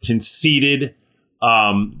 conceited,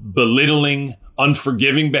 belittling,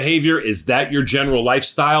 unforgiving behavior? Is that your general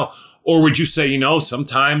lifestyle? Or would you say,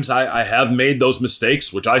 sometimes I have made those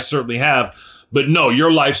mistakes, which I certainly have, but no,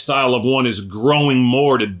 your lifestyle of one is growing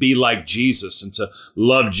more to be like Jesus and to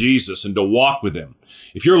love Jesus and to walk with him.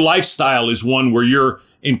 If your lifestyle is one where you're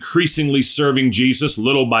increasingly serving Jesus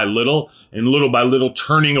little by little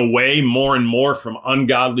turning away more and more from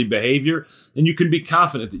ungodly behavior, then you can be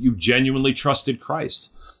confident that you've genuinely trusted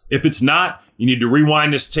Christ. If it's not, you need to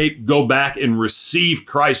rewind this tape, go back and receive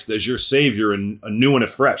Christ as your Savior and anew and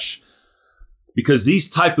afresh. Because these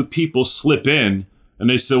type of people slip in and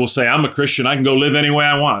they will say, I'm a Christian, I can go live any way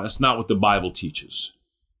I want. That's not what the Bible teaches.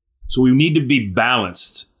 So we need to be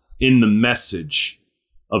balanced in the message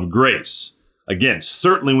of grace. Again,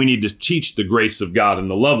 certainly we need to teach the grace of God and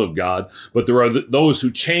the love of God, but there are those who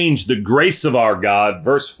change the grace of our God,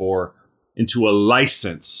 verse 4, into a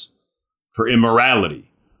license for immorality.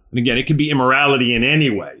 And again, it can be immorality in any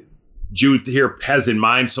way. Jude here has in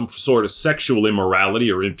mind some sort of sexual immorality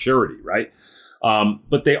or impurity, right?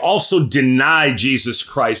 But they also deny Jesus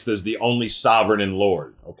Christ as the only sovereign and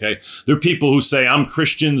Lord, okay? There are people who say, I'm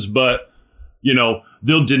Christians, but,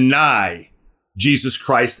 they'll deny Jesus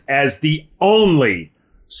Christ as the only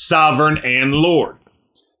sovereign and Lord.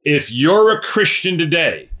 If you're a Christian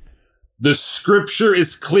today, the scripture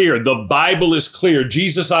is clear. The Bible is clear.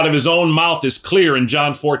 Jesus out of his own mouth is clear in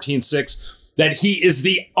John 14:6 that he is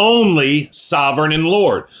the only sovereign and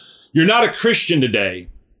Lord. You're not a Christian today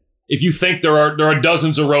if you think there are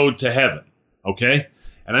dozens of roads to heaven, okay?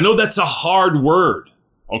 And I know that's a hard word,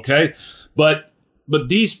 okay? But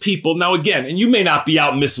these people, now again, and you may not be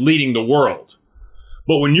out misleading the world,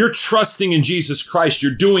 but when you're trusting in Jesus Christ,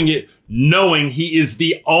 you're doing it knowing he is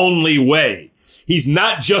the only way. He's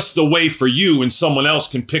not just the way for you and someone else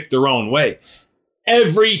can pick their own way.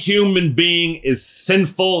 Every human being is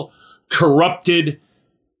sinful, corrupted,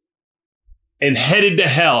 and headed to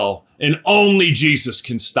hell, and only Jesus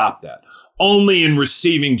can stop that. Only in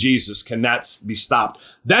receiving Jesus can that be stopped.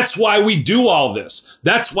 That's why we do all this.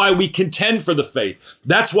 That's why we contend for the faith.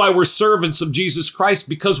 That's why we're servants of Jesus Christ,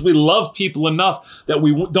 because we love people enough that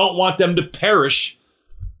we don't want them to perish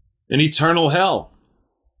in eternal hell.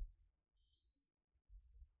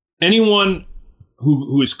 Anyone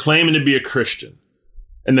who is claiming to be a Christian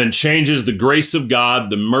and then changes the grace of God,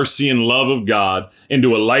 the mercy and love of God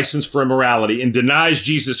into a license for immorality and denies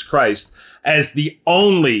Jesus Christ as the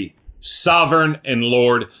only sovereign and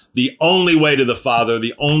Lord, the only way to the Father,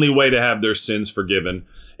 the only way to have their sins forgiven,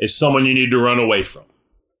 is someone you need to run away from.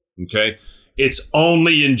 Okay? It's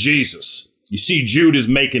only in Jesus. You see, Jude is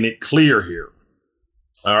making it clear here.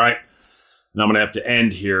 All right? And I'm going to have to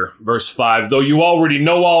end here. Verse 5, though you already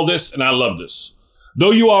know all this, and I love this.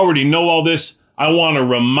 Though you already know all this, I want to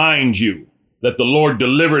remind you that the Lord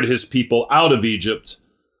delivered his people out of Egypt,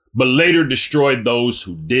 but later destroyed those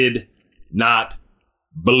who did not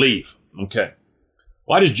believe. Okay.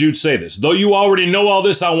 Why does Jude say this? Though you already know all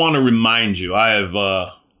this, I want to remind you. I'm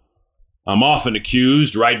often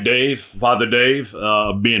accused, right, Dave, Father Dave,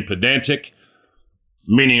 of being pedantic,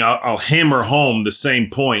 meaning I'll hammer home the same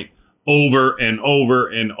point over and over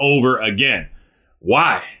and over again.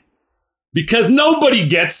 Why? Because nobody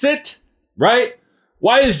gets it, right?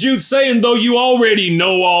 Why is Jude saying, though you already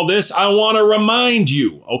know all this, I want to remind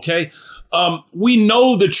you, okay? We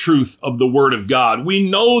know the truth of the Word of God. We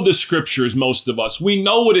know the Scriptures, most of us. We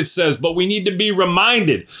know what it says, but we need to be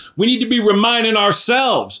reminded. We need to be reminding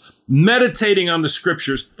ourselves, meditating on the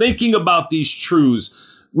Scriptures, thinking about these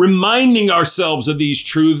truths, reminding ourselves of these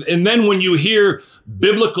truths. And then when you hear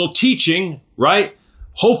biblical teaching, right,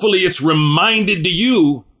 hopefully it's reminded to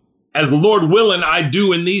you, as the Lord willing, I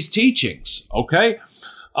do in these teachings, okay?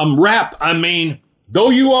 Though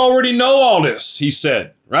you already know all this, he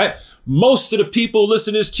said, right? Most of the people who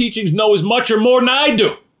listen to his teachings know as much or more than I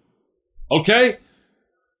do, okay?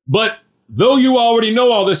 But though you already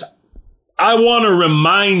know all this, I want to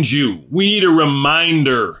remind you. We need a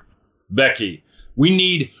reminder, Becky. We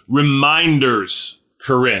need reminders,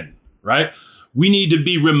 Corinne, right? We need to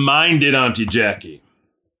be reminded, Auntie Jackie.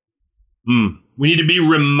 We need to be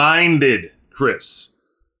reminded, Chris.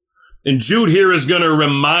 And Jude here is going to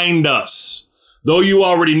remind us, though you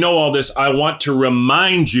already know all this, I want to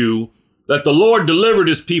remind you that the Lord delivered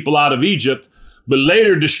his people out of Egypt, but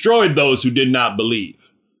later destroyed those who did not believe.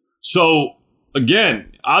 So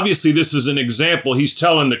again, obviously this is an example he's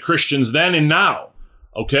telling the Christians then and now.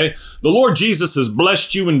 Okay? The Lord Jesus has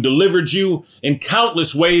blessed you and delivered you in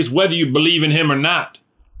countless ways, whether you believe in him or not.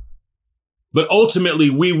 But ultimately,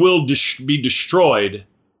 we will be destroyed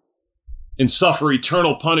and suffer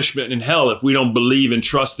eternal punishment in hell if we don't believe and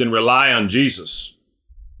trust and rely on Jesus.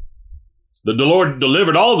 The Lord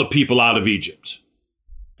delivered all the people out of Egypt.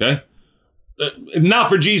 Okay? If not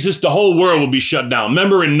for Jesus, the whole world will be shut down.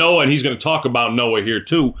 Remember in Noah, and he's going to talk about Noah here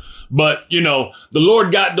too. But,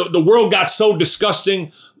 the world got so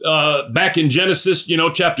disgusting back in Genesis,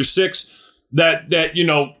 chapter 6, that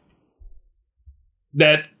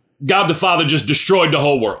God the Father just destroyed the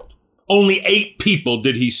whole world. Only 8 people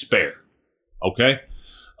did he spare. Okay?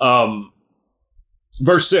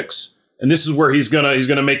 Verse 6, and this is where he's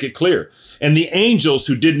gonna make it clear. And the angels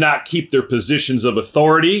who did not keep their positions of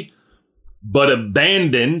authority, but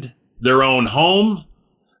abandoned their own home,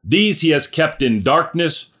 these he has kept in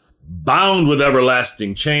darkness, bound with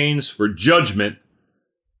everlasting chains for judgment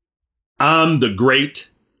on the great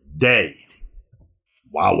day.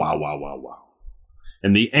 Wow, wow, wow, wow, wow.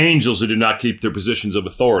 And the angels who did not keep their positions of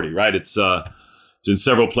authority, right? It's in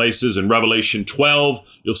several places. In Revelation 12,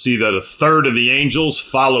 you'll see that 1/3 of the angels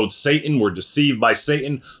followed Satan, were deceived by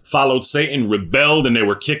Satan, followed Satan, rebelled, and they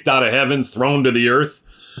were kicked out of heaven, thrown to the earth.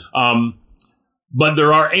 But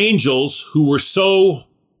there are angels who were so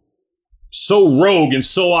rogue and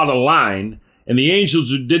so out of line, and the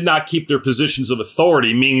angels who did not keep their positions of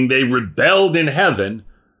authority, meaning they rebelled in heaven,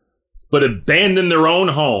 but abandoned their own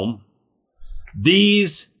home,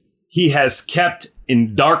 these he has kept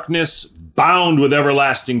in darkness, bound with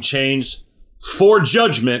everlasting chains for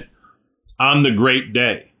judgment on the great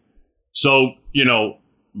day. So,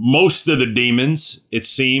 most of the demons, it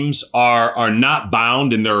seems, are not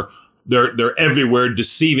bound, and they're everywhere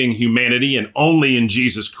deceiving humanity, and only in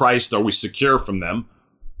Jesus Christ are we secure from them.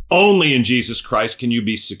 Only in Jesus Christ can you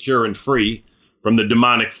be secure and free from the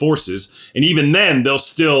demonic forces. And even then, they'll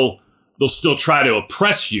still try to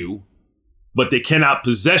oppress you, but they cannot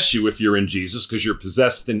possess you if you're in Jesus, because you're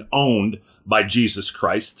possessed and owned by Jesus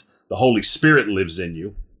Christ. The Holy Spirit lives in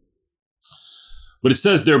you. But it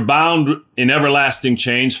says they're bound in everlasting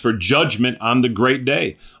chains for judgment on the great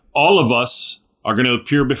day. All of us are going to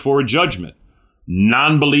appear before a judgment.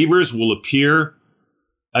 Non-believers will appear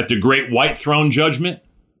at the great white throne judgment.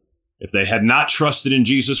 If they had not trusted in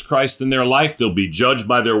Jesus Christ in their life, they'll be judged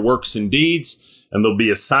by their works and deeds, and they'll be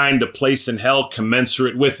assigned a place in hell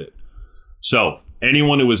commensurate with it. So,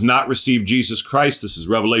 anyone who has not received Jesus Christ, this is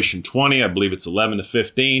Revelation 20, I believe it's 11 to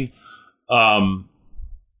 15,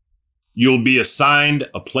 you'll be assigned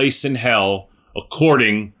a place in hell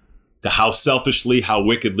according to how selfishly, how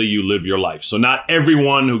wickedly you live your life. So not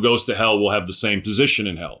everyone who goes to hell will have the same position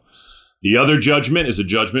in hell. The other judgment is a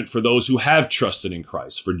judgment for those who have trusted in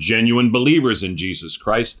Christ, for genuine believers in Jesus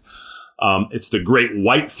Christ. It's the great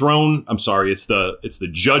white throne. It's the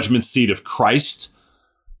judgment seat of Christ.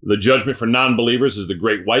 The judgment for non-believers is the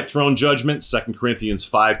great white throne judgment. 2 Corinthians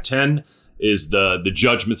 5:10 is the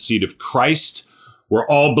judgment seat of Christ, where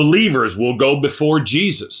all believers will go before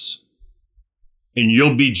Jesus. And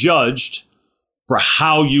you'll be judged for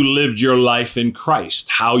how you lived your life in Christ,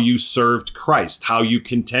 how you served Christ, how you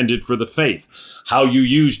contended for the faith, how you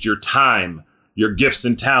used your time, your gifts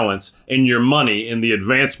and talents, and your money in the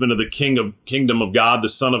advancement of the kingdom of God, the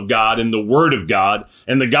Son of God, and the Word of God,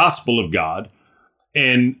 and the gospel of God.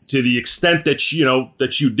 And to the extent that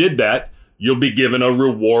you did that, you'll be given a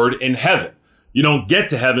reward in heaven. You don't get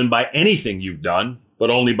to heaven by anything you've done, but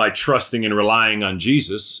only by trusting and relying on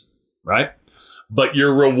Jesus, right? But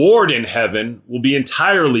your reward in heaven will be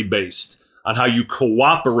entirely based on how you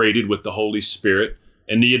cooperated with the Holy Spirit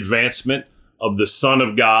and the advancement of the Son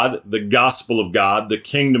of God, the gospel of God, the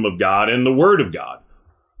kingdom of God, and the Word of God.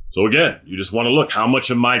 So again, you just want to look, how much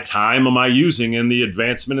of my time am I using in the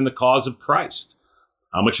advancement in the cause of Christ?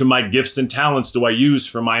 How much of my gifts and talents do I use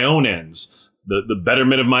for my own ends, the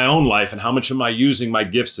betterment of my own life? And how much am I using my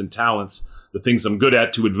gifts and talents, the things I'm good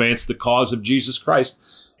at, to advance the cause of Jesus Christ?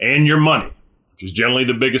 And your money, which is generally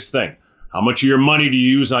the biggest thing. How much of your money do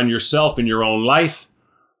you use on yourself in your own life?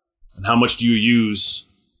 And how much do you use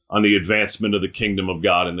on the advancement of the kingdom of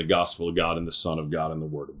God and the gospel of God and the Son of God and the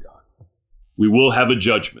Word of God? We will have a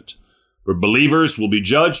judgment. For believers, we'll be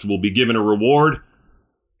judged, we'll be given a reward,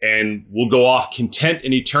 and we'll go off content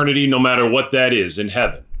in eternity, no matter what that is, in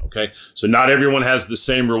heaven. Okay? So not everyone has the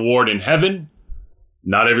same reward in heaven.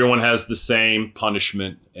 Not everyone has the same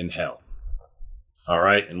punishment in hell. All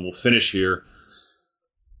right? And we'll finish here.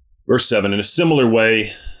 Verse 7, in a similar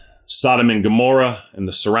way, Sodom and Gomorrah and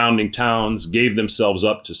the surrounding towns gave themselves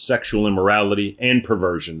up to sexual immorality and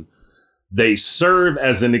perversion. They serve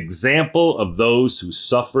as an example of those who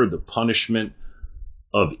suffer the punishment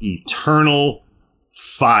of eternal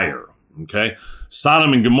fire. Okay?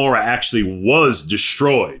 Sodom and Gomorrah actually was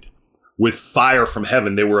destroyed with fire from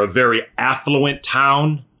heaven. They were a very affluent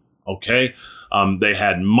town. Okay? They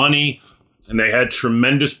had money and they had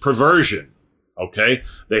tremendous perversion. Okay?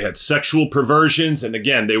 They had sexual perversions. And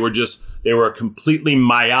again, they were a completely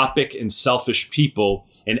myopic and selfish people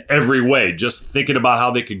in every way, just thinking about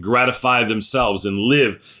how they could gratify themselves and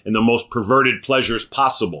live in the most perverted pleasures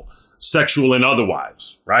possible, sexual and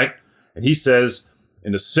otherwise, right? And he says,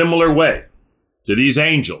 in a similar way to these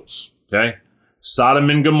angels, okay,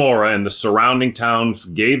 Sodom and Gomorrah and the surrounding towns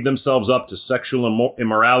gave themselves up to sexual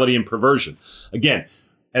immorality and perversion. Again,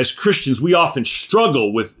 as Christians, we often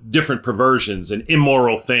struggle with different perversions and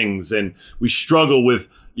immoral things, and we struggle with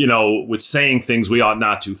saying things we ought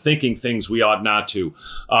not to, thinking things we ought not to,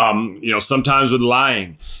 sometimes with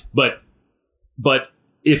lying. But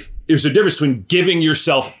if there's a difference between giving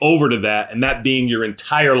yourself over to that and that being your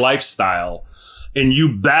entire lifestyle, and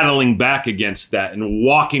you battling back against that and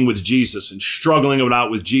walking with Jesus and struggling it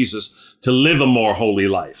out with Jesus to live a more holy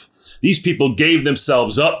life. These people gave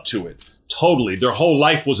themselves up to it totally. Their whole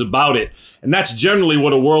life was about it. And that's generally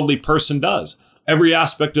what a worldly person does. Every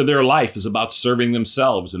aspect of their life is about serving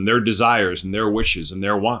themselves and their desires and their wishes and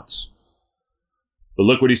their wants. But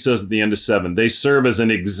look what he says at the end of 7. They serve as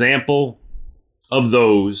an example of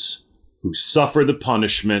those who suffer the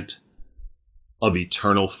punishment of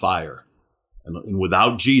eternal fire. And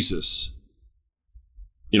without Jesus,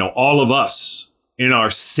 all of us in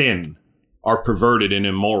our sin are perverted and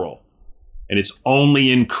immoral. And it's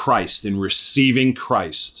only in Christ, in receiving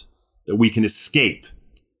Christ, that we can escape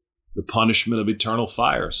the punishment of eternal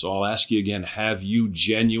fire. So I'll ask you again, have you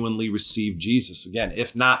genuinely received Jesus? Again,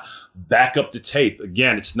 if not, back up the tape.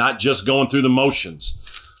 Again, it's not just going through the motions,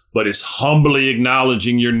 but it's humbly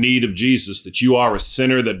acknowledging your need of Jesus, that you are a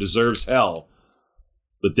sinner that deserves hell,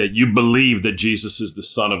 but that you believe that Jesus is the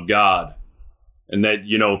Son of God, and that,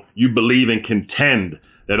 you believe and contend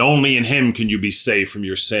that only in him can you be saved from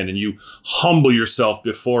your sin, and you humble yourself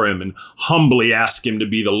before him and humbly ask him to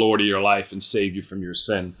be the Lord of your life and save you from your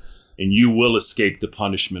sin, and you will escape the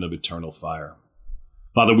punishment of eternal fire.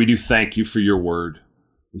 Father, we do thank you for your word.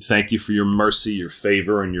 We thank you for your mercy, your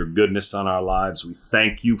favor, and your goodness on our lives. We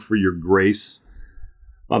thank you for your grace.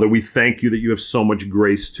 Father, we thank you that you have so much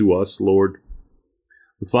grace to us, Lord.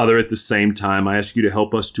 But Father, at the same time, I ask you to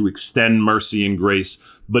help us to extend mercy and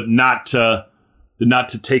grace, but not to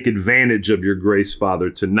take advantage of your grace,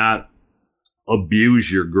 Father, to not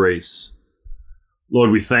abuse your grace.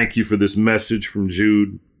 Lord, we thank you for this message from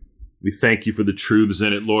Jude. We thank you for the truths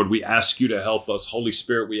in it, Lord. We ask you to help us. Holy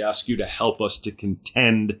Spirit, we ask you to help us to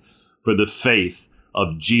contend for the faith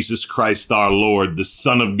of Jesus Christ our Lord, the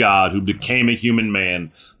Son of God, who became a human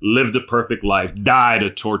man, lived a perfect life, died a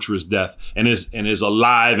torturous death, and is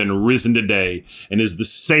alive and risen today, and is the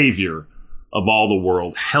Savior of all the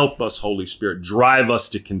world. Help us, Holy Spirit. Drive us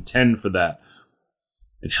to contend for that.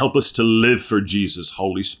 And help us to live for Jesus,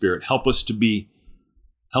 Holy Spirit. Help us to be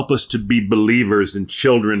believers and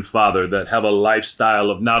children, Father, that have a lifestyle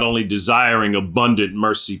of not only desiring abundant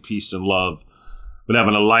mercy, peace, and love, but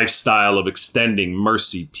having a lifestyle of extending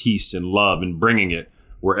mercy, peace, and love and bringing it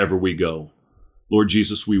wherever we go. Lord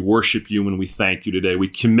Jesus, we worship you and we thank you today. We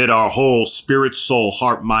commit our whole spirit, soul,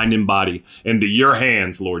 heart, mind, and body into your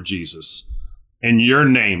hands, Lord Jesus. In your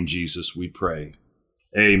name, Jesus, we pray.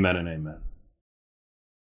 Amen and amen.